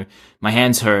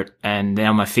hands hurt and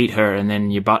now my feet hurt, and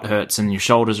then your butt hurts and your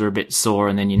shoulders are a bit sore,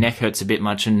 and then your neck hurts a bit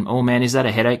much, and oh man, is that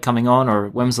a headache coming on, or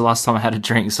when was the last time I had a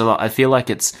drink? So I feel like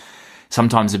it's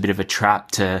sometimes a bit of a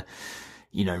trap to,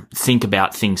 think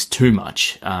about things too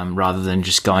much, rather than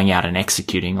just going out and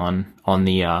executing on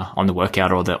the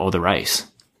workout or the race.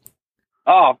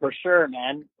 Oh, for sure,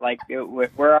 man. Like,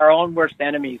 we're our own worst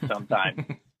enemies sometimes.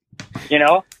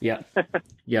 Yeah.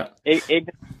 Yeah.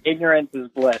 Ignorance is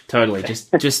bliss. Totally.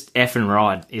 Just F and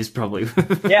ride is probably.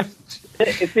 Yeah.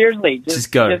 Seriously.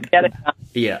 Just go. Just get it done.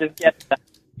 Yeah. Just get it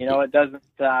done. It doesn't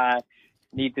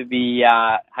need to be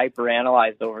hyper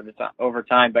analyzed over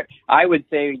time. But I would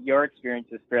say your experience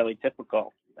is fairly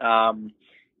typical.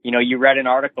 You read an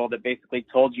article that basically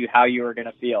told you how you were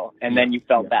going to feel, and then you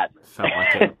felt that. Felt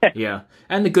like it. Yeah.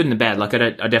 And the good and the bad. Like,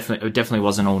 it definitely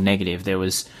wasn't all negative. There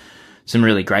was some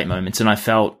really great moments, and I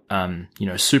felt,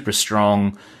 super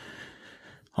strong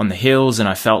on the hills, and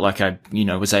I felt like I,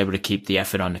 was able to keep the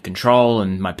effort under control,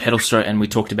 and my pedal stroke, and we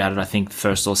talked about it, I think,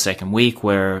 first or second week,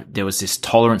 where there was this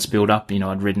tolerance build up.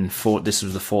 I'd ridden this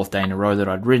was the fourth day in a row that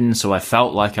I'd ridden, so I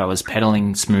felt like I was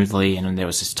pedaling smoothly, and there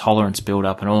was this tolerance build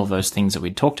up and all of those things that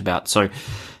we'd talked about. So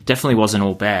definitely wasn't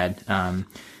all bad.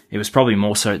 It was probably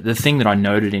more so, the thing that I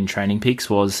noted in Training Peaks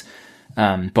was,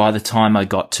 by the time I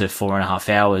got to 4.5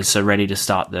 hours, so ready to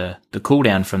start the cool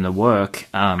down from the work,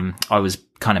 I was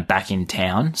kind of back in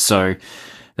town. So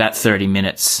that 30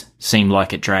 minutes seemed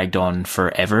like it dragged on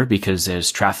forever because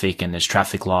there's traffic and there's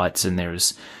traffic lights and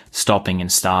there's stopping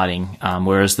and starting.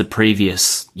 Whereas the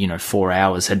previous, 4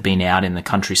 hours had been out in the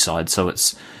countryside. So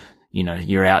it's,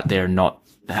 you're out there not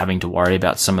having to worry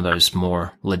about some of those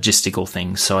more logistical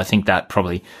things. So I think that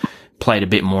probably played a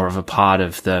bit more of a part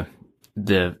of the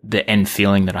end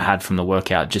feeling that I had from the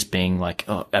workout, just being like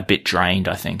a bit drained,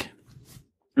 I think.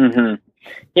 Mm-hmm.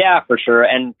 Yeah, for sure.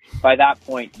 And by that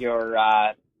point, your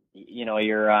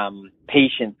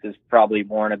patience is probably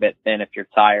worn a bit thin if you're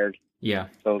tired. Yeah.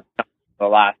 So the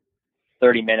last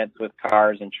 30 minutes with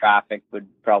cars and traffic would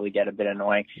probably get a bit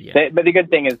annoying. Yeah. But the good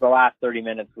thing is the last 30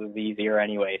 minutes was easier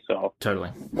anyway. So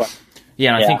totally.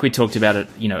 Yeah, and I think we talked about it,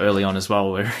 early on as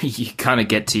well, where you kind of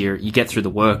get through the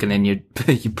work, and then you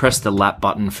press the lap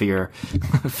button for your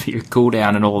cool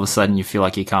down, and all of a sudden you feel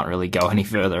like you can't really go any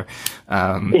further.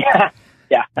 Yeah.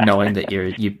 Knowing that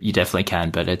you definitely can,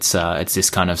 but it's this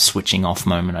kind of switching off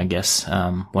moment, I guess.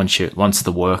 Once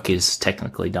the work is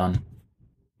technically done.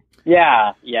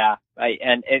 Yeah.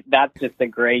 That's just a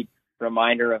great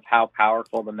reminder of how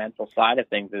powerful the mental side of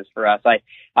things is for us.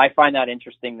 I find that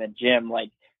interesting. The gym,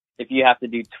 like, if you have to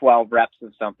do 12 reps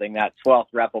of something, that 12th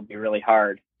rep will be really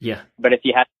hard. Yeah. But if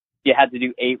you had to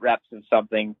do 8 reps of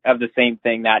something, of the same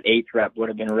thing, that 8th rep would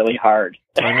have been really hard.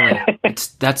 Totally.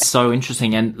 That's so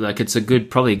interesting. And like, it's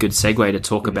probably a good segue to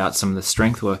talk about some of the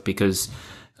strength work, because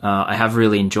I have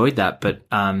really enjoyed that. But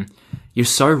you're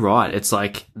so right. It's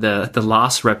like the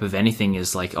last rep of anything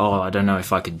is like, oh, I don't know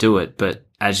if I could do it. But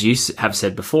as you have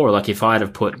said before, like, if I had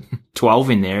have put 12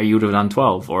 in there, you would have done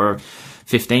 12, or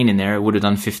 15 in there, it would have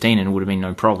done 15, and it would have been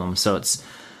no problem. So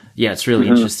it's really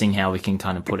interesting how we can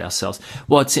kind of put ourselves.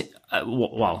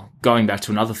 Well, going back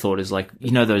to another thought is like,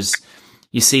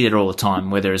 you see that all the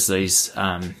time, where there's these,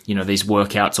 these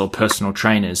workouts or personal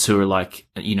trainers who are like,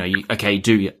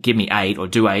 give me 8 or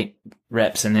do 8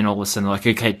 reps. And then all of a sudden like,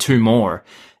 okay, 2 more,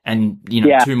 and,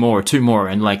 2 more.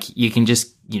 And like, you can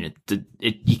just, you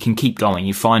can keep going.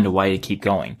 You find a way to keep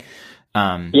going.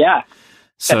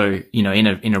 So,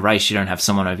 in a race, you don't have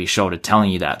someone over your shoulder telling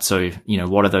you that. So,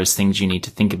 what are those things you need to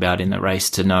think about in the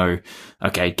race to know,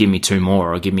 okay, give me 2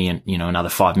 more, or give me, another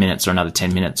 5 minutes or another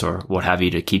 10 minutes or what have you,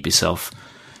 to keep yourself,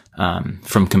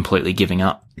 from completely giving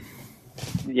up.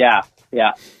 Yeah.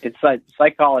 It's like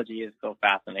psychology is so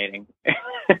fascinating.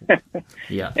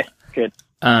 Yeah. Good.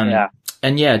 Yeah.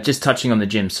 And yeah, just touching on the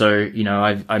gym. So, you know,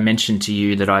 I mentioned to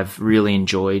you that I've really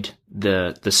enjoyed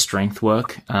the strength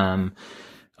work.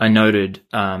 I noted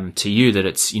to you that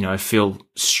it's, you know, I feel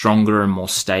stronger and more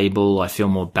stable. I feel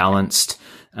more balanced.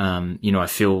 You know, I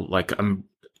feel like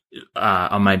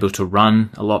I'm able to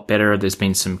run a lot better. There's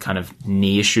been some kind of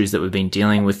knee issues that we've been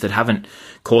dealing with that haven't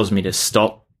caused me to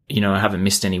stop. You know, I haven't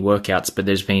missed any workouts, but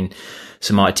there's been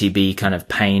some ITB kind of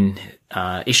pain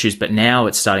issues. But now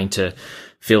it's starting to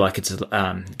feel like it's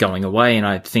going away, and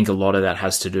I think a lot of that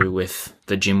has to do with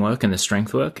the gym work and the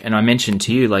strength work. And I mentioned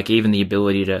to you, like, even the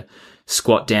ability to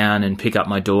squat down and pick up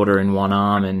my daughter in one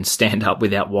arm and stand up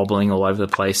without wobbling all over the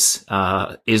place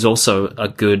is also a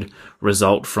good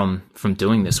result from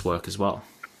doing this work as well.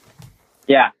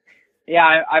 Yeah,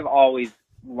 I've always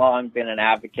long been an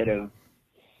advocate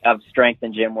of strength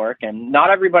and gym work, and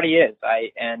not everybody is.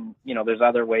 And you know, there's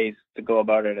other ways to go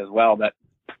about it as well, but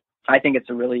I think it's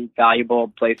a really valuable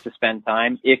place to spend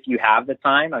time if you have the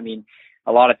time. I mean,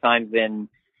 a lot of times in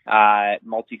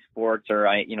multi-sports or,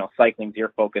 you know, cycling's your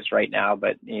focus right now,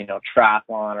 but, you know,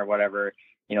 triathlon or whatever,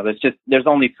 you know, there's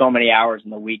only so many hours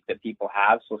in the week that people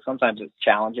have. So sometimes it's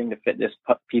challenging to fit this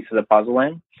piece of the puzzle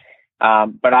in.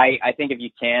 But I think if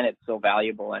you can, it's so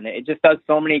valuable, and it just does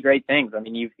so many great things. I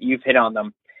mean, you've hit on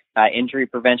them. Injury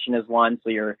prevention is one.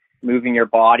 So you're moving your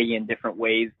body in different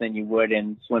ways than you would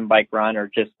in swim, bike, run, or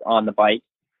just on the bike.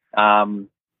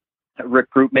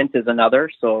 Recruitment is another.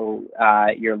 So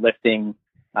you're lifting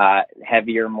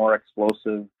heavier, more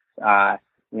explosive,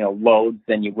 you know, loads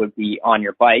than you would be on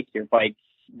your bike. Your bike,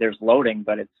 there's loading,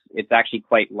 but it's actually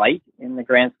quite light in the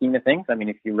grand scheme of things. I mean,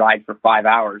 if you ride for 5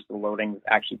 hours, the loading is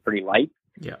actually pretty light.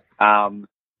 Yeah.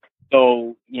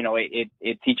 So, you know,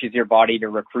 it teaches your body to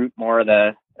recruit more of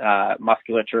the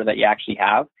musculature that you actually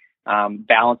have.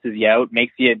 Balances you out,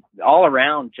 makes you all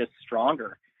around just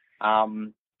stronger.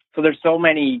 So there's so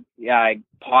many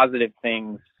positive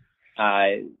things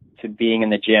to being in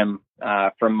the gym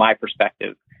from my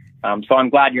perspective. So I'm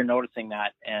glad you're noticing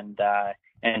that and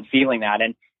feeling that.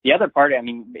 And the other part, I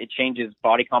mean, it changes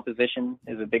body composition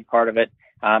is a big part of it,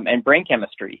 and brain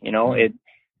chemistry. You know,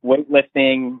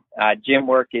 weightlifting, gym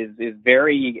work is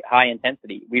very high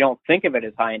intensity. We don't think of it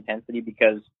as high intensity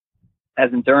because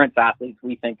as endurance athletes,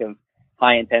 we think of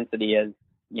high intensity as,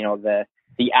 you know,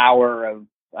 the hour of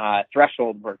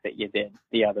threshold work that you did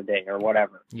the other day or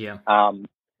whatever. Yeah.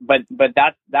 But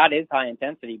that is high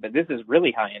intensity, but this is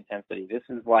really high intensity. This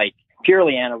is like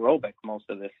purely anaerobic, most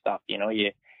of this stuff. You know,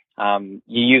 you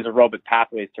use aerobic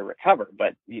pathways to recover,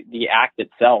 but the act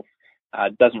itself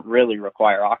doesn't really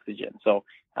require oxygen. So,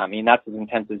 I mean, that's as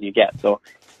intense as you get. So,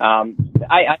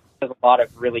 I there's a lot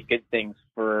of really good things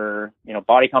for, you know,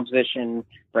 body composition,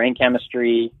 brain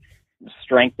chemistry,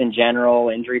 strength in general,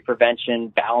 injury prevention,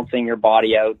 balancing your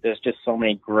body out. There's just so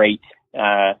many great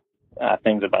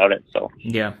things about it. So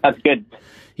yeah, that's good.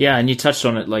 Yeah, and you touched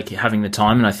on it, like having the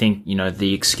time, and I think, you know,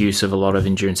 the excuse of a lot of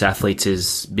endurance athletes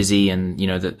is busy, and, you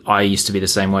know, that I used to be the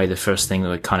same way. The first thing that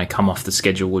would kind of come off the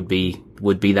schedule would be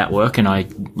that work, and I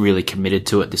really committed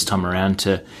to it this time around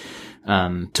to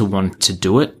want to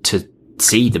do it, to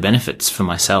see the benefits for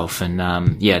myself,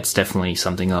 and yeah, it's definitely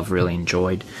something I've really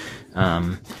enjoyed.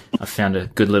 I found a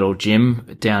good little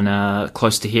gym down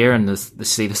close to here, and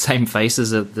see the same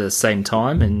faces at the same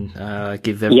time, and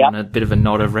give everyone a bit of a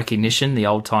nod of recognition. The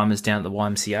old timers down at the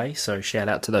YMCA, so shout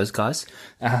out to those guys.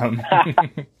 But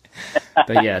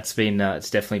yeah, it's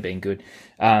definitely been good.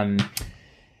 One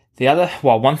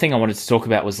thing I wanted to talk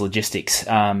about was logistics.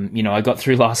 You know, I got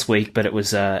through last week, but it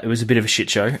was a bit of a shit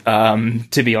show.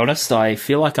 To be honest, I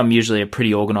feel like I'm usually a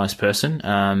pretty organized person,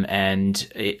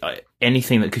 and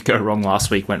anything that could go wrong last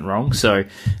week went wrong. So,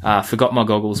 forgot my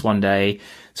goggles one day,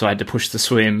 so I had to push the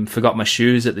swim. Forgot my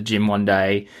shoes at the gym one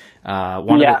day.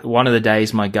 One of the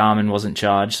days my Garmin wasn't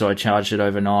charged, so I charged it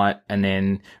overnight, and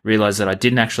then realized that I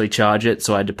didn't actually charge it,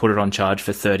 so I had to put it on charge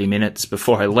for 30 minutes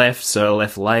before I left, so I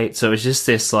left late. So it was just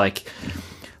this like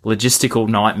logistical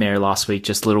nightmare last week,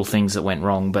 just little things that went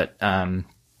wrong. But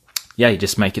yeah, you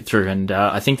just make it through, and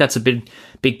I think that's a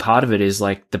big part of it is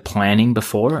like the planning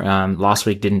before. Last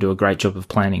week didn't do a great job of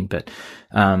planning, but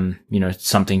you know,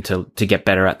 something to get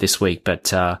better at this week.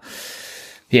 But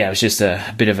yeah, it was just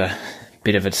a bit of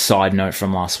a side note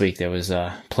from last week. There was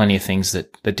plenty of things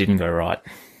that didn't go right.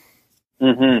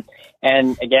 Mm-hmm.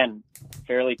 And again,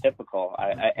 fairly typical.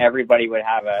 Everybody would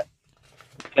have a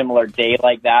similar day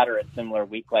like that or a similar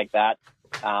week like that.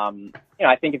 You know,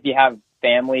 I think if you have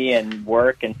family and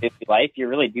work and busy life, you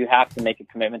really do have to make a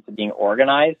commitment to being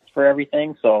organized for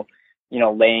everything. So,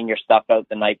 laying your stuff out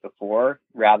the night before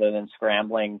rather than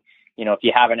scrambling. If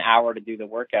you have an hour to do the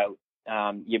workout,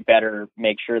 you better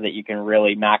make sure that you can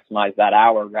really maximize that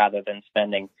hour rather than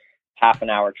spending half an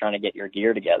hour trying to get your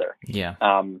gear together. Yeah.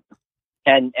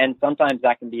 And sometimes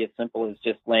that can be as simple as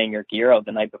just laying your gear out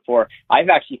the night before. I've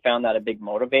actually found that a big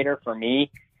motivator for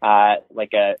me,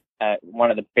 like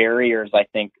one of the barriers, I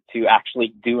think, to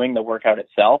actually doing the workout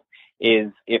itself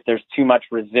is if there's too much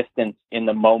resistance in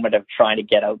the moment of trying to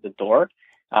get out the door.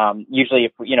 Usually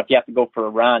if you have to go for a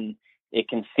run, it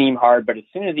can seem hard, but as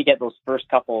soon as you get those first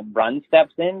couple of run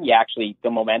steps in, the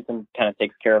momentum kind of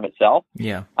takes care of itself.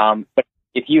 Yeah. But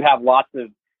if you have lots of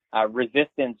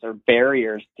resistance or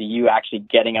barriers to you actually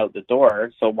getting out the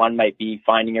door, so one might be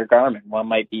finding your Garmin, one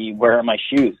might be where are my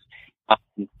shoes.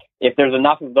 If there's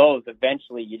enough of those,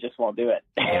 eventually you just won't do it.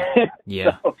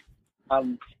 Yeah.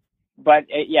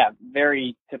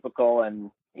 Very typical. And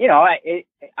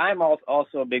I'm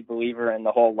also a big believer in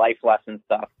the whole life lesson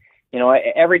stuff.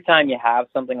 Every time you have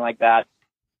something like that,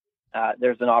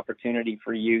 there's an opportunity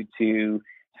for you to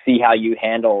see how you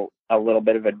handle a little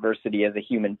bit of adversity as a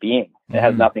human being. It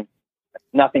has nothing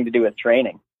to do with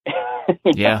training.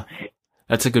 Yeah,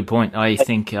 that's a good point. I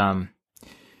think, you're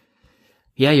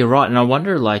right. And I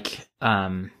wonder, I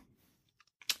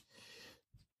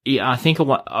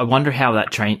wonder how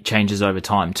that changes over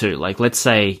time too. Like, let's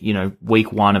say,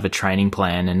 week 1 of a training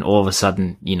plan and all of a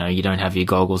sudden, you don't have your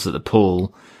goggles at the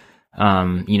pool.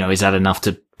 Is that enough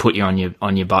to put you on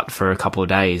your butt for a couple of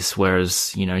days?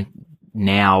 Whereas,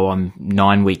 now I'm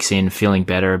 9 weeks in, feeling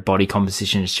better, body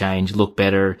composition has changed, look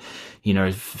better,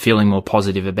 feeling more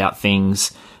positive about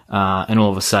things. And all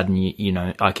of a sudden,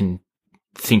 I can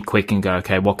think quick and go,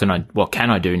 okay, what can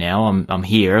I do now? I'm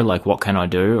here. Like, what can I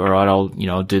do? All right,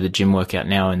 I'll do the gym workout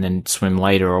now and then swim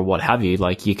later or what have you.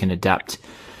 Like, you can adapt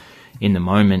in the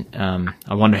moment.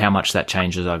 I wonder how much that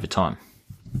changes over time.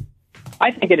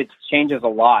 I think it changes a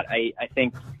lot. I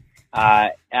think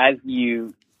as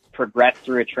you progress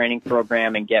through a training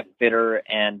program and get fitter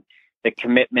and the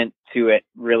commitment to it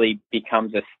really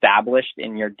becomes established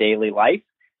in your daily life,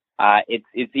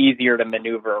 it's easier to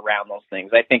maneuver around those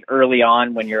things. I think early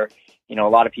on when a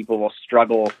lot of people will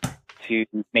struggle to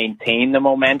maintain the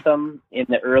momentum in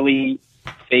the early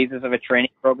phases of a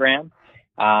training program.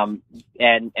 And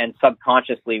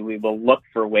subconsciously we will look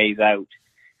for ways out.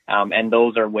 And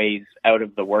those are ways out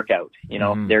of the workout.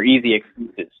 They're easy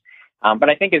excuses. But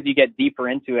I think as you get deeper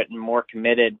into it and more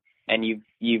committed and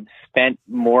you've spent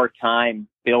more time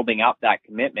building up that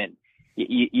commitment,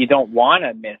 you don't want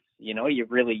to miss,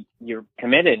 you're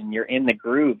committed and you're in the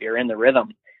groove, you're in the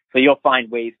rhythm. So you'll find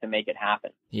ways to make it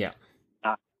happen. Yeah.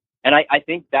 And I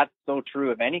think that's so true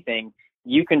of anything.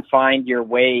 You can find your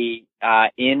way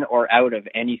in or out of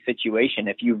any situation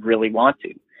if you really want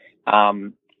to.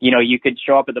 You could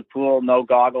show up at the pool, no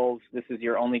goggles. This is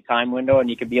your only time window. And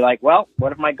you could be like, well,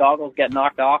 what if my goggles get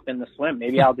knocked off in the swim?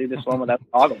 Maybe I'll do this one without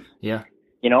goggles. Yeah.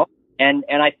 And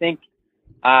I think,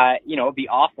 it'd be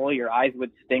awful. Your eyes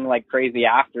would sting like crazy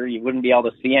after. You wouldn't be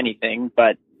able to see anything,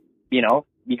 but, you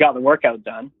got the workout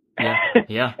done. Yeah.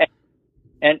 Yeah.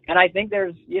 and I think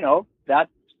there's, that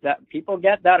people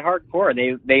get that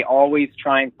hardcore. They always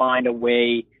try and find a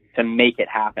way to make it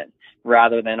happen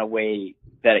rather than a way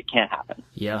that it can't happen.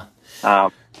 Yeah.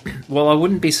 Well, I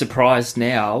wouldn't be surprised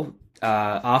now,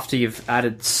 after you've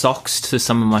added socks to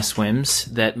some of my swims,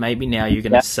 that maybe now you're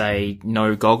going to say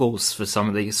no goggles for some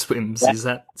of these swims. Yeah. Is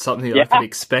that something that I could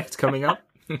expect coming up?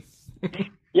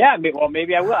 Yeah, well,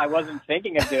 maybe I will. I wasn't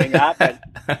thinking of doing that, but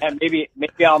maybe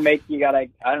I'll make you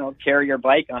carry your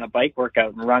bike on a bike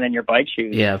workout and run in your bike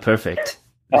shoes. Yeah, perfect.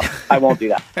 No, I won't do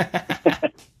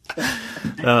that.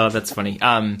 Oh, that's funny.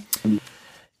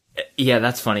 Yeah,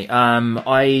 that's funny.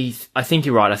 I think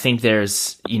you're right. I think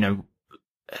there's, I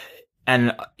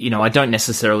don't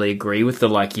necessarily agree with the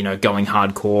going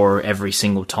hardcore every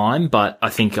single time, but I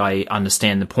think I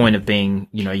understand the point of being,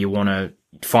 you want to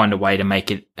find a way to make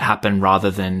it happen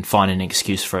rather than find an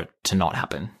excuse for it to not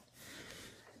happen.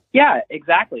 Yeah,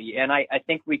 exactly. And I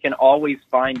think we can always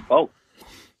find both.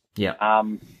 Yeah.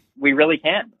 We really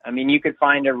can. I mean, you could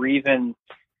find a reason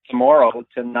tomorrow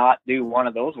to not do one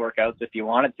of those workouts if you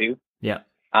wanted to. Yeah.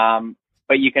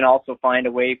 But you can also find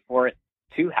a way for it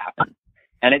to happen.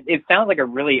 And it sounds like a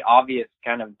really obvious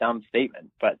kind of dumb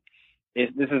statement, but this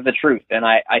is the truth. And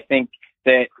I think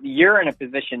that you're in a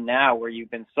position now where you've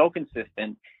been so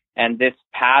consistent and this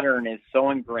pattern is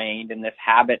so ingrained and this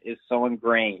habit is so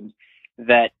ingrained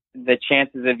that the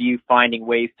chances of you finding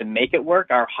ways to make it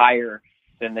work are higher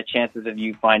than the chances of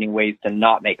you finding ways to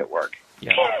not make it work.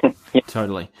 Yeah,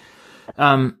 totally.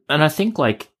 And I think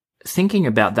thinking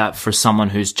about that for someone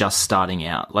who's just starting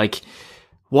out,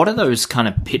 What are those kind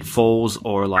of pitfalls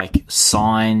or like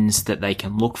signs that they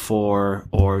can look for,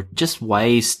 or just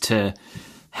ways to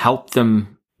help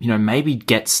them, you know, maybe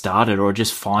get started or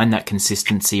just find that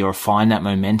consistency or find that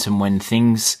momentum when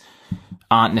things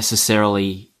aren't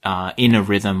necessarily in a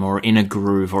rhythm or in a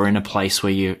groove or in a place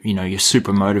where you're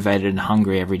super motivated and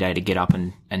hungry every day to get up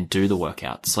and do the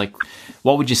workouts? Like,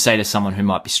 what would you say to someone who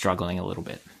might be struggling a little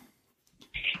bit?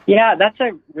 Yeah, that's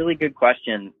a really good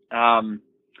question.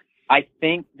 I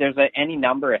think there's any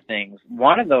number of things.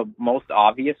 One of the most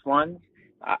obvious ones,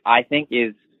 I think,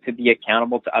 is to be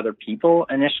accountable to other people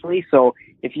initially. So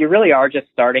if you really are just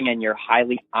starting and you're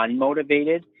highly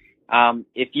unmotivated,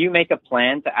 if you make a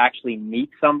plan to actually meet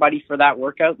somebody for that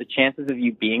workout, the chances of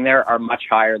you being there are much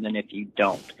higher than if you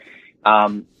don't.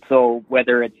 So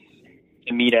whether it's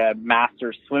to meet a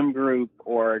master swim group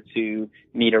or to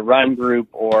meet a run group,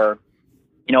 or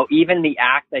even the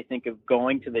act, I think, of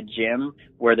going to the gym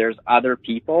where there's other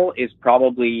people is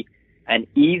probably an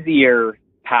easier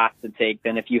path to take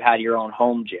than if you had your own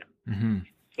home gym. Mm-hmm.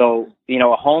 So,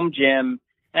 a home gym,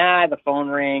 the phone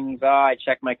rings, I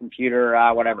check my computer,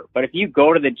 whatever. But if you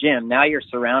go to the gym, now you're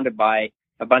surrounded by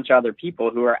a bunch of other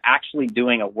people who are actually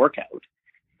doing a workout.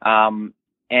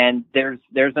 And there's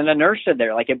an inertia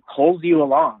there, like it pulls you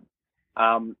along.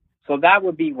 So that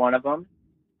would be one of them.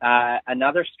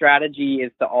 Another strategy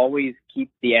is to always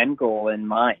keep the end goal in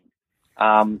mind.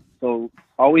 So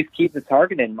always keep the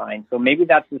target in mind. So maybe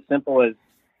that's as simple as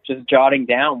just jotting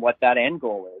down what that end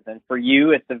goal is. And for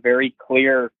you, it's a very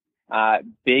clear,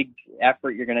 big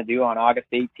effort you're going to do on August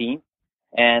 18th.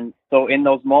 And so in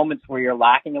those moments where you're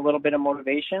lacking a little bit of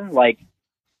motivation, like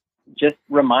just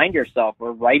remind yourself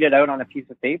or write it out on a piece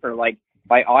of paper. Like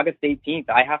by August 18th,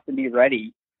 I have to be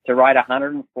ready to ride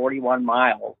 141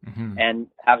 miles mm-hmm. and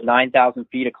have 9,000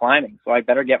 feet of climbing. So I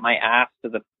better get my ass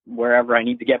to wherever I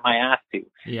need to get my ass to.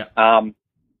 Yeah.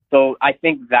 So I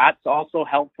think that's also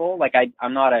helpful. Like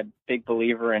I'm not a big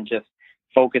believer in just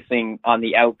focusing on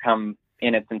the outcome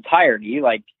in its entirety.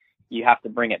 Like you have to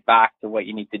bring it back to what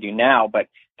you need to do now, but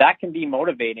that can be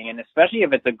motivating. And especially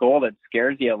if it's a goal that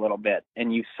scares you a little bit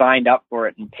and you signed up for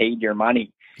it and paid your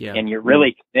money and you're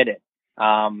really committed.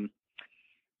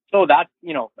 So that's,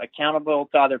 accountable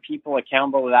to other people,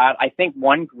 accountable to that. I think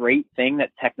one great thing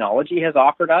that technology has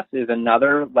offered us is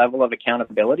another level of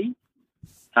accountability.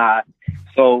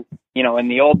 So, in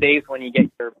the old days when you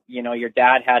get your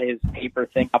dad had his paper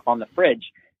thing up on the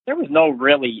fridge, there was no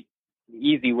really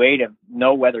easy way to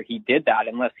know whether he did that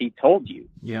unless he told you.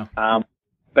 Yeah.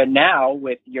 But now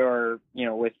with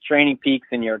with Training Peaks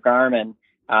and your Garmin,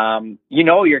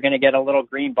 you're going to get a little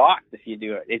green box if you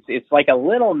do it. It's like a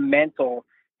little mental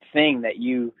thing that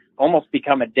you almost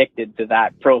become addicted to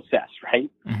that process,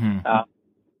 right? Mm-hmm.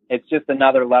 It's just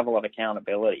another level of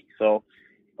accountability. So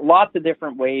lots of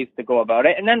different ways to go about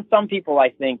it. And then some people, I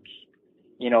think,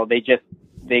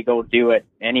 they go do it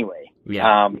anyway.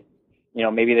 Yeah.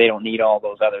 Maybe they don't need all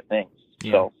those other things.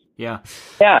 Yeah. So yeah,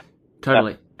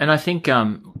 totally. Yeah. And I think,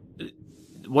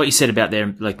 what you said about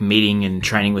there, like meeting and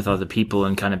training with other people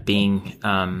and kind of being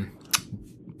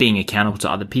accountable to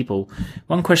other people.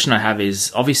 One question I have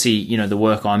is obviously, the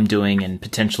work I'm doing and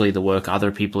potentially the work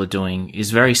other people are doing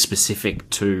is very specific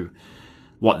to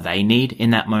what they need in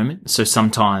that moment. So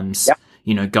sometimes,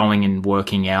 going and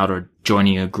working out or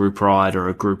joining a group ride or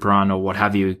a group run or what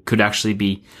have you could actually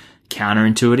be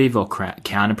counterintuitive or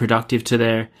counterproductive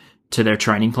to their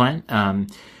training plan.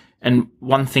 And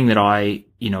one thing that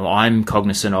I'm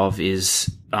cognizant of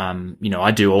is,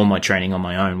 I do all my training on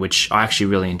my own, which I actually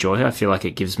really enjoy. I feel like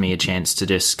it gives me a chance to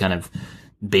just kind of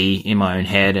be in my own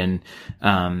head and,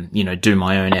 do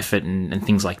my own effort and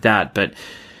things like that. But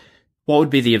what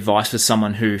would be the advice for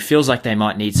someone who feels like they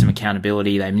might need some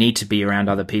accountability? They need to be around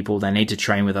other people. They need to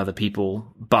train with other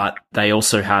people, but they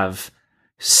also have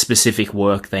specific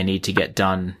work they need to get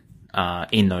done,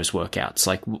 in those workouts.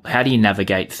 Like, how do you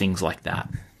navigate things like that?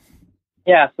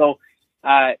 Yeah. So,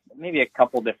 maybe a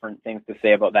couple different things to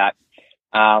say about that.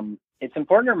 It's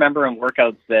important to remember in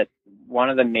workouts that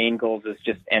one of the main goals is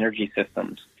just energy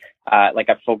systems. Like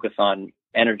I focus on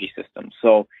energy systems.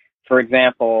 So for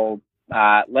example,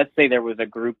 let's say there was a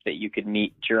group that you could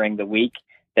meet during the week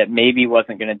that maybe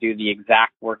wasn't going to do the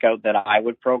exact workout that I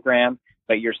would program,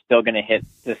 but you're still going to hit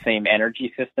the same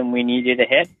energy system we need you to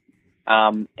hit.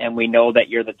 And we know that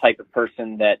you're the type of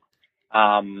person that,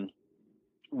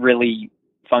 really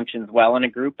functions well in a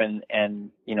group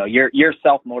and you're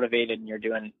self-motivated and you're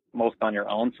doing most on your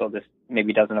own. So this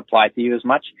maybe doesn't apply to you as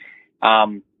much.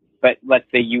 But let's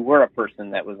say you were a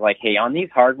person that was like, hey, on these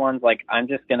hard ones, like I'm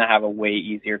just going to have a way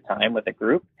easier time with a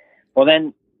group. Well,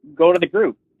 then go to the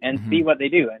group and see what they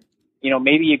do. And,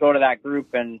 maybe you go to that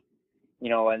group and,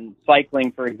 and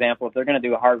cycling, for example, if they're going to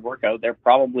do a hard workout, they're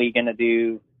probably going to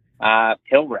do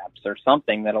hill reps or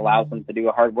something that allows them to do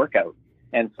a hard workout.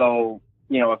 And so,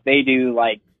 if they do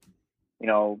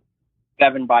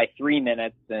 7x3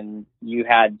 minutes and you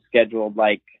had scheduled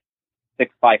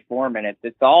 6x4 minutes,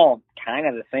 it's all kind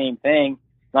of the same thing.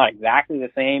 It's not exactly the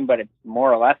same, but it's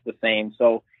more or less the same.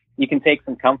 So you can take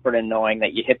some comfort in knowing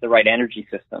that you hit the right energy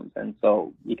systems. And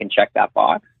so you can check that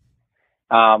box.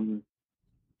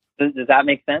 Does that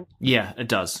make sense? Yeah, it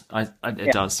does.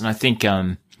 It does. And I think,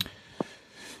 I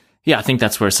think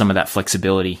that's where some of that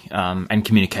flexibility and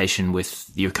communication with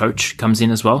your coach comes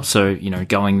in as well. So,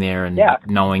 going there and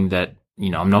knowing that,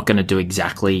 I'm not going to do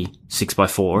exactly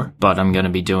 6x4, but I'm going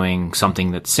to be doing something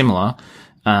that's similar.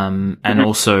 And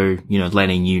also,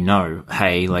 letting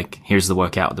hey, here's the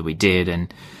workout that we did,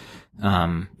 and,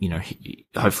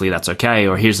 hopefully that's okay.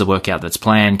 Or here's the workout that's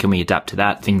planned. Can we adapt to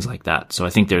that? Things like that. So I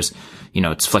think there's,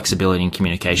 it's flexibility and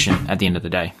communication at the end of the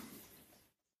day.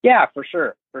 Yeah, for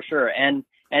sure. And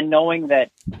knowing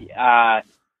that,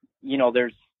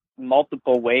 there's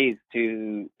multiple ways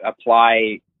to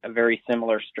apply a very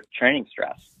similar training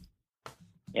stress.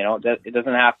 It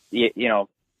doesn't have,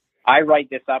 I write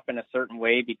this up in a certain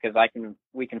way because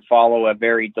we can follow a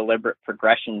very deliberate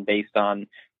progression based on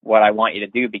what I want you to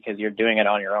do, because you're doing it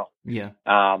on your own. Yeah.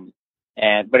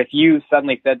 But if you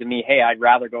suddenly said to me, hey, I'd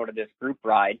rather go to this group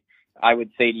ride, I would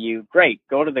say to you, great,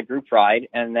 go to the group ride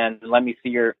and then let me see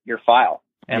your file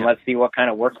and let's see what kind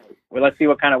of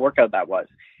workout that was.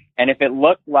 And if it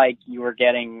looked like you were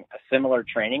getting a similar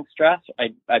training stress,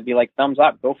 I'd be like, thumbs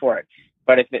up, go for it.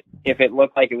 But if it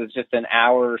looked like it was just an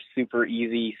hour super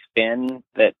easy spin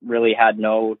that really had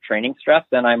no training stress,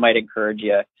 then I might encourage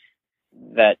you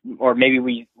that, or maybe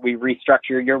we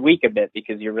restructure your week a bit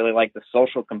because you really like the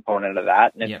social component of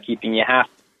that and it's keeping you happy.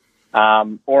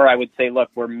 Or I would say, look,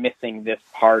 we're missing this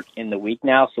part in the week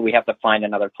now, so we have to find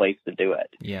another place to do it.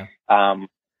 Yeah.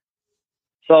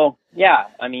 Does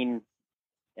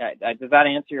that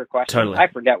answer your question? Totally. I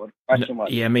forget what the question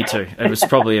was. Yeah, me too. It was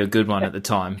probably a good one at the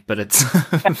time, but it's,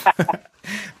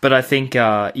 but I think,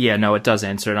 it does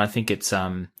answer. And I think it's,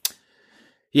 I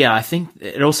think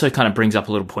it also kind of brings up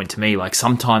a little point to me,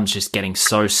 sometimes just getting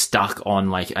so stuck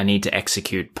on, I need to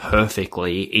execute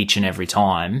perfectly each and every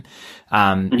time,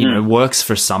 works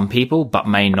for some people, but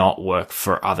may not work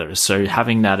for others. So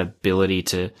having that ability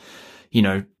to,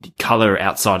 color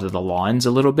outside of the lines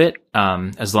a little bit,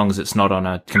 as long as it's not on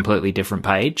a completely different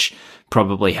page,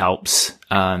 probably helps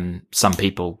some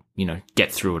people,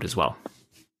 get through it as well.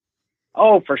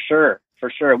 Oh, for sure.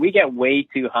 We get way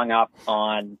too hung up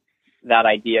on that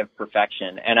idea of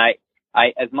perfection. And I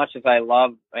as much as I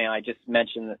love, I just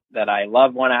mentioned that I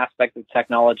love one aspect of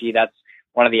technology. That's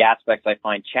one of the aspects I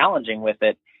find challenging with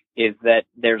it, is that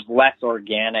there's less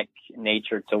organic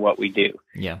nature to what we do.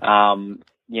 Yeah.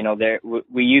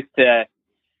 We used to,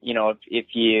 if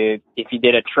you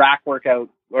did a track workout,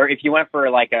 or if you went for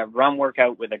a run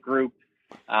workout with a group,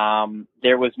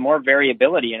 there was more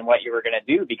variability in what you were going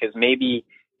to do, because maybe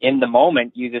in the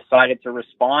moment you decided to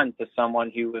respond to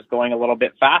someone who was going a little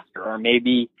bit faster, or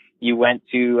maybe you went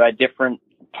to a different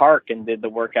park and did the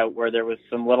workout where there was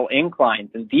some little inclines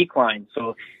and declines.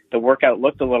 So the workout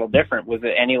looked a little different. Was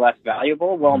it any less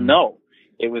valuable? Well, no,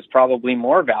 it was probably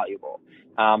more valuable.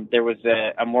 There was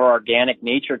a more organic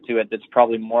nature to it that's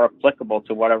probably more applicable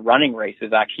to what a running race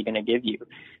is actually going to give you.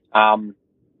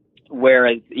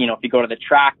 Whereas, if you go to the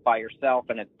track by yourself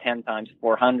and it's 10 times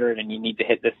 400 and you need to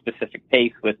hit this specific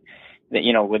pace with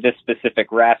this specific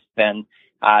rest, then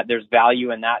there's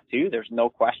value in that too. There's no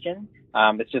question.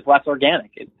 It's just less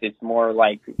organic. It's more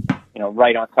right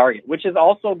on target, which is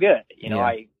also good.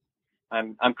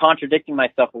 I'm contradicting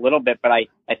myself a little bit, but I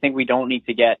think we don't need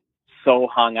to get so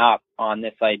hung up on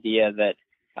this idea that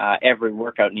every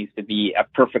workout needs to be a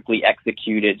perfectly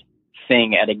executed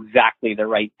thing at exactly the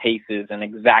right paces and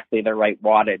exactly the right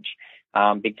wattage,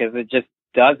 because it just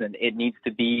doesn't. It needs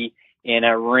to be in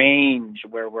a range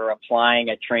where we're applying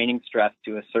a training stress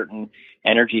to a certain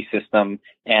energy system,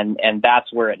 and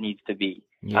that's where it needs to be.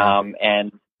 Yeah.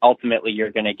 And ultimately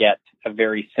you're going to get a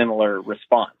very similar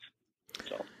response.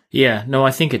 So. Yeah, no,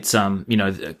 I think it's,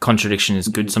 contradiction is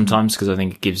good sometimes, because I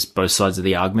think it gives both sides of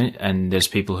the argument. And there's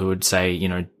people who would say,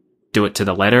 do it to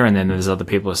the letter. And then there's other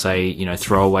people who say,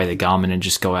 throw away the Garmin and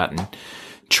just go out and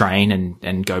train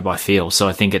and go by feel. So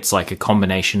I think it's like a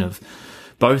combination of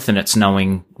both, and it's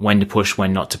knowing when to push,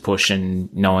 when not to push, and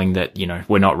knowing that,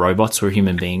 we're not robots, we're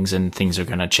human beings, and things are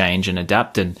going to change and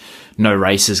adapt, and no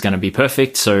race is going to be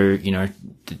perfect. So,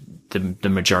 the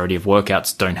majority of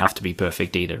workouts don't have to be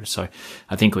perfect either. So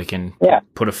I think we can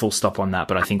put a full stop on that,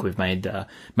 but I think we've made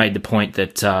the point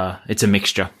that, it's a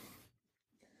mixture.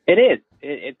 It is.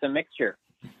 It's a mixture,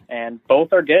 and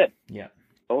both are good. Yeah.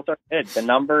 Both are good. The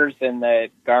numbers and the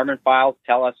Garmin files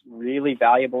tell us really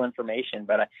valuable information,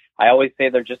 but I always say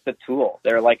they're just a tool.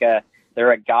 They're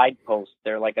a guidepost.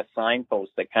 They're like a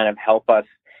signpost that kind of help us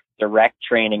direct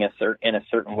training in a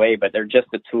certain way, but they're just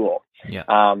a tool. Yeah.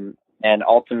 And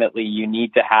ultimately, you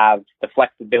need to have the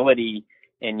flexibility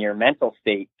in your mental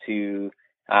state to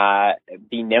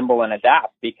be nimble and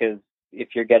adapt, because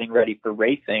if you're getting ready for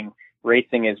racing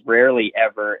is rarely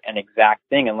ever an exact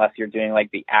thing unless you're doing like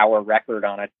the hour record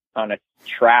on a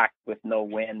track with no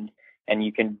wind, and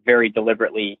you can very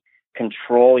deliberately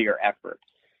control your effort.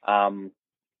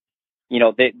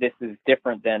 This is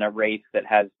different than a race that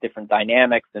has different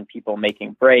dynamics and people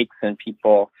making breaks and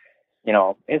people,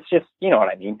 it's just, you know what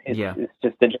I mean? It's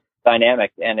just a different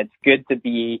dynamic, and it's good to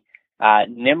be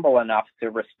nimble enough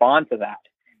to respond to that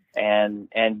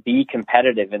and be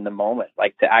competitive in the moment,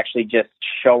 like to actually just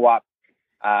show up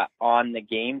on the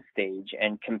game stage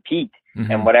and compete,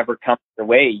 and whatever comes your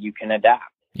way, you can adapt.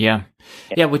 Yeah.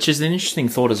 Yeah, which is an interesting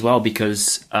thought as well,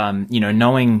 because,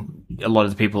 knowing a lot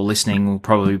of the people listening will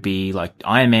probably be like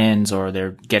Ironmans, or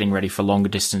they're getting ready for longer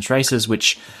distance races,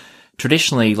 which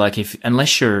traditionally, like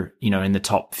unless you're, in the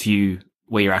top few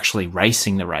where you're actually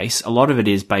racing the race, a lot of it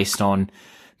is based on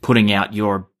putting out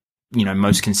your,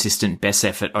 most consistent best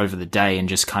effort over the day and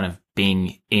just kind of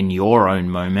being in your own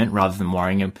moment rather than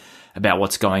worrying about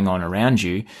what's going on around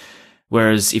you.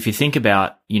 Whereas if you think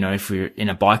about, if we're in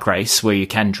a bike race where you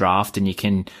can draft and you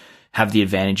can have the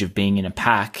advantage of being in a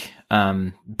pack,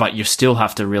 but you still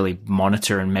have to really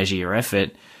monitor and measure your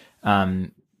effort,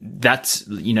 that's,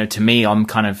 to me, I'm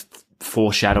kind of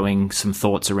foreshadowing some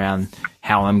thoughts around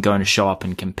how I'm going to show up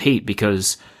and compete,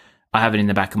 because I have it in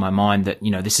the back of my mind that,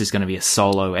 this is going to be a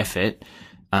solo effort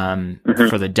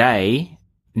for the day,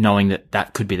 knowing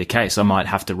that could be the case. I might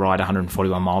have to ride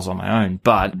 141 miles on my own,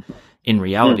 but in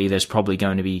reality, there's probably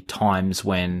going to be times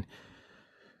when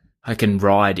I can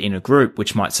ride in a group,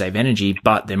 which might save energy,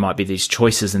 but there might be these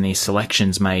choices and these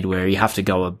selections made where you have to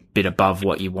go a bit above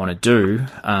what you want to do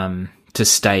to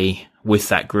stay with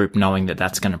that group, knowing that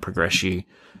that's going to progress you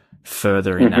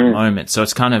further in that moment. So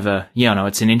it's kind of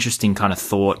it's an interesting kind of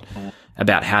thought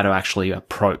about how to actually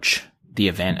approach the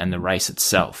event and the race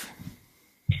itself.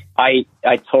 I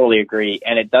totally agree,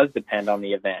 and it does depend on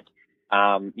the event.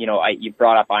 You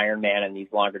brought up Ironman and these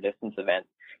longer distance events.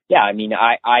 Yeah, I mean,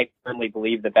 I firmly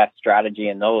believe the best strategy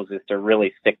in those is to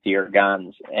really stick to your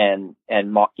guns and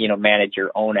manage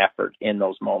your own effort in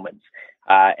those moments.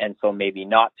 And so maybe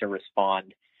not to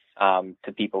respond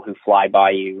to people who fly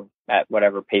by you at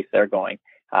whatever pace they're going.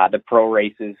 The pro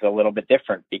race is a little bit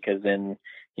different, because in,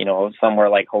 somewhere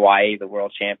like Hawaii, the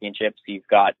World Championships, you've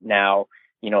got now,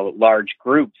 large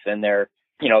groups, and they're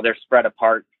spread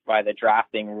apart by the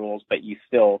drafting rules, but you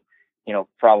still,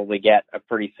 probably get a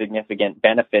pretty significant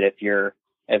benefit if you're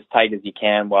as tight as you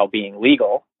can while being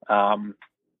legal.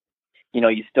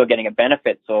 You're still getting a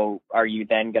benefit. So are you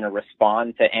then going to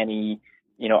respond to any,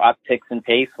 upticks in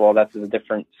pace? Well, that's a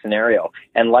different scenario.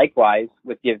 And likewise,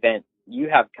 with the event you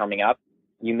have coming up,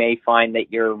 you may find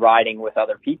that you're riding with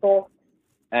other people,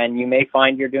 and you may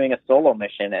find you're doing a solo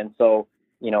mission. And so,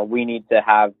 we need to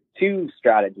have two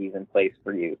strategies in place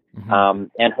for you.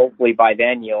 And hopefully by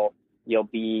then you'll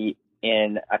be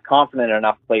in a confident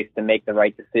enough place to make the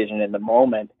right decision in the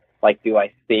moment. Like, do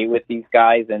I stay with these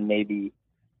guys and maybe,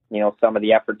 some of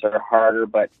the efforts are harder,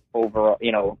 but overall,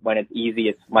 when it's easy,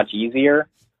 it's much easier?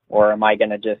 Or am I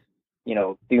going to just,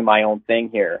 do my own thing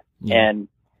here? Yeah. And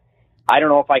I don't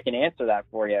know if I can answer that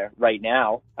for you right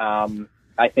now.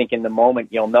 I think in the moment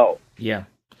you'll know. Yeah.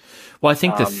 Well, I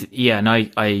think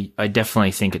I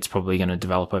definitely think it's probably going to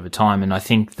develop over time. And I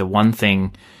think the one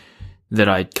thing that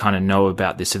I kind of know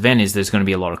about this event is there's going to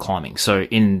be a lot of climbing. So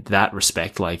in that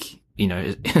respect, like,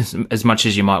 as much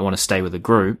as you might want to stay with a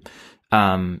group,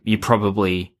 you're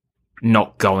probably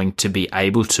not going to be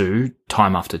able to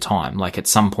time after time. Like, at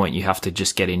some point you have to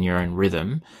just get in your own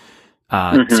rhythm,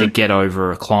 to get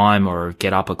over a climb or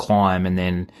get up a climb, and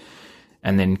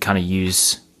then kind of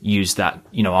use that.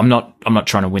 I'm not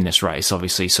trying to win this race,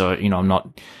 obviously. So, I'm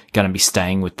not going to be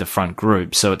staying with the front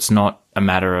group. So it's not a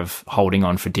matter of holding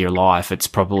on for dear life. It's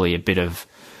probably a bit of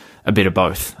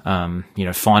both.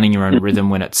 Finding your own rhythm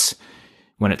when it's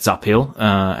uphill,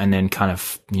 and then kind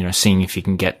of, seeing if you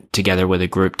can get together with a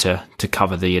group to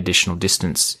cover the additional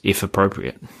distance if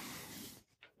appropriate.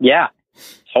 Yeah,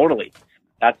 totally.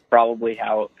 That's probably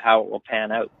how it will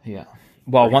pan out. Yeah.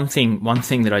 Well, one thing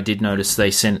that I did notice,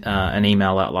 they sent an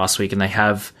email out last week, and they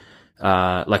have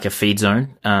like a feed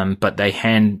zone, but they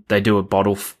do a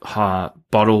bottle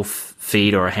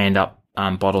feed or a hand up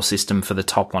bottle system for the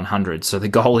top 100. So the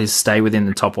goal is stay within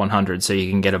the top 100 so you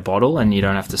can get a bottle and you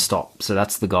don't have to stop. So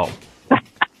that's the goal.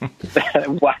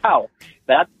 Wow.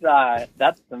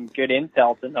 That's some good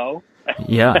intel to know.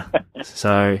 Yeah.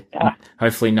 So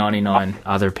hopefully 99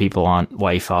 other people aren't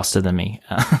way faster than me.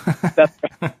 That's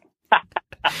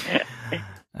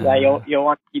yeah, you'll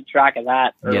want to keep track of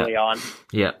that early on.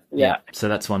 Yeah. So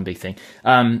that's one big thing.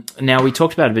 Now we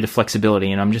talked about a bit of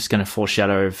flexibility, and I'm just going to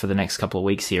foreshadow for the next couple of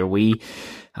weeks here. We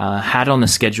had on the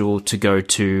schedule to go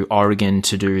to Oregon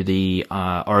to do the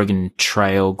Oregon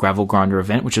Trail Gravel Grinder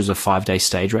event, which was a 5-day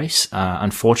stage race.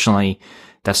 Unfortunately,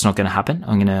 that's not going to happen.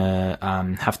 I'm going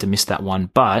to have to miss that one.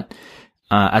 But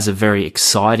as a very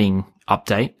exciting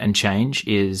update and change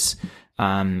is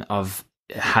I've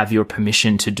have your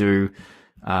permission to do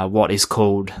what is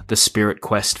called the Spirit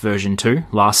Quest version 2.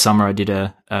 Last summer I did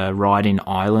a ride in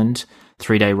Ireland,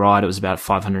 3-day ride. It was about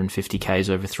 550 Ks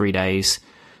over 3 days,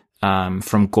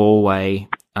 from Cork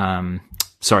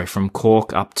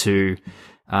up to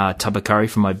Tubbercurry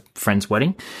for my friend's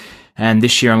wedding. And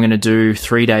this year I'm going to do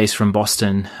 3 days from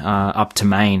Boston up to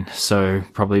Maine, so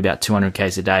probably about 200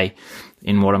 Ks a day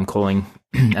in what I'm calling,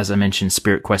 as I mentioned,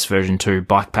 Spirit Quest version 2,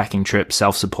 bikepacking trip,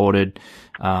 self-supported,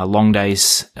 long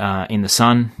days in the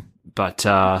sun, but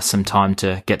some time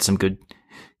to get some good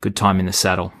time in the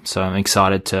saddle. So I'm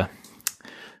excited to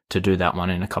do that one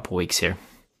in a couple of weeks here.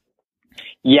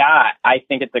 Yeah, I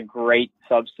think it's a great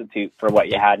substitute for what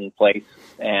you had in place.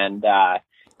 And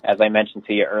as I mentioned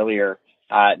to you earlier,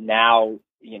 now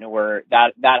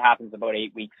that happens about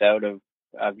 8 weeks out of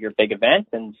your big event,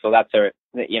 and so that's a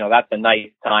nice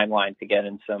timeline to get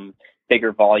in some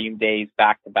bigger volume days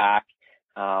back to back.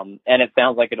 And it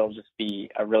sounds like it'll just be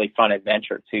a really fun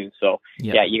adventure too. So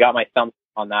yeah, you got my thumb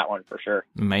on that one for sure.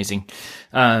 Amazing.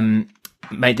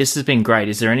 Mate, this has been great.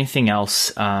 Is there anything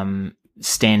else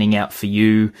standing out for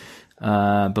you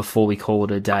before we call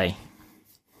it a day?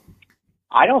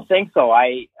 I don't think so.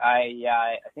 I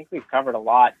think we've covered a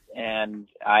lot, and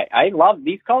I love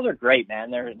these calls. Are great,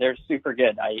 man. They're super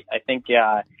good. I think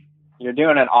you're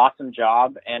doing an awesome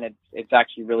job, and it's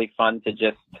actually really fun to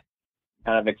just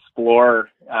kind of explore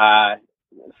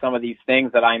some of these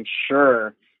things that I'm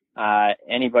sure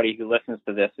anybody who listens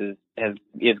to this is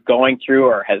going through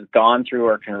or has gone through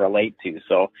or can relate to.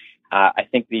 So I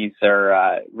think these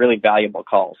are really valuable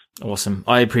calls. Awesome.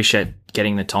 I appreciate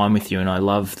getting the time with you, and I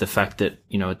love the fact that,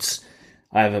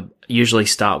 I usually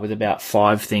start with about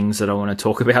 5 things that I want to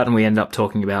talk about, and we end up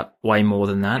talking about way more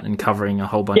than that and covering a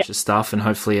whole bunch of stuff, and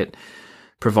hopefully it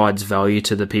provides value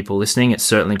to the people listening. It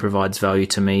certainly provides value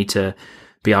to me to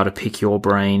be able to pick your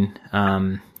brain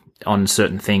on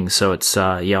certain things. So it's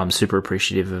I'm super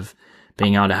appreciative of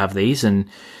being able to have these, and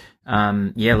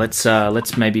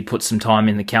let's maybe put some time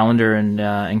in the calendar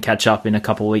and catch up in a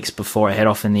couple of weeks before I head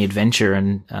off in the adventure,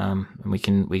 and we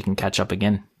can catch up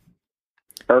again.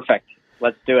 Perfect.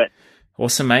 Let's do it.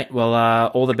 Awesome, mate. Well,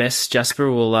 all the best,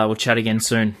 Jasper. We'll chat again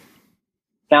soon.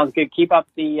 Sounds good. Keep up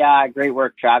the great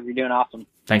work, Trav. You're doing awesome.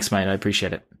 Thanks, mate. I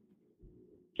appreciate it.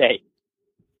 Okay.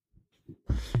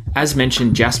 As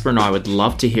mentioned, Jasper and I would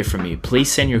love to hear from you.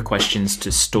 Please send your questions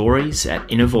to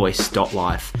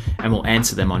stories@innervoice.life and we'll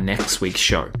answer them on next week's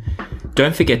show.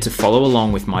 Don't forget to follow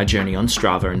along with my journey on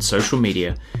Strava and social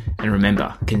media. And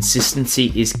remember,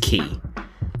 consistency is key.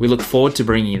 We look forward to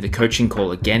bringing you the coaching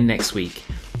call again next week.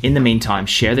 In the meantime,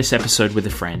 share this episode with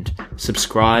a friend,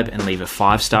 subscribe, and leave a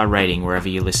 5-star rating wherever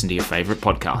you listen to your favorite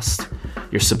podcast.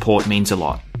 Your support means a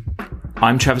lot.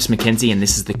 I'm Travis McKenzie, and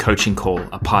this is the Coaching Call,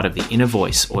 a part of the Inner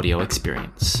Voice audio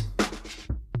experience.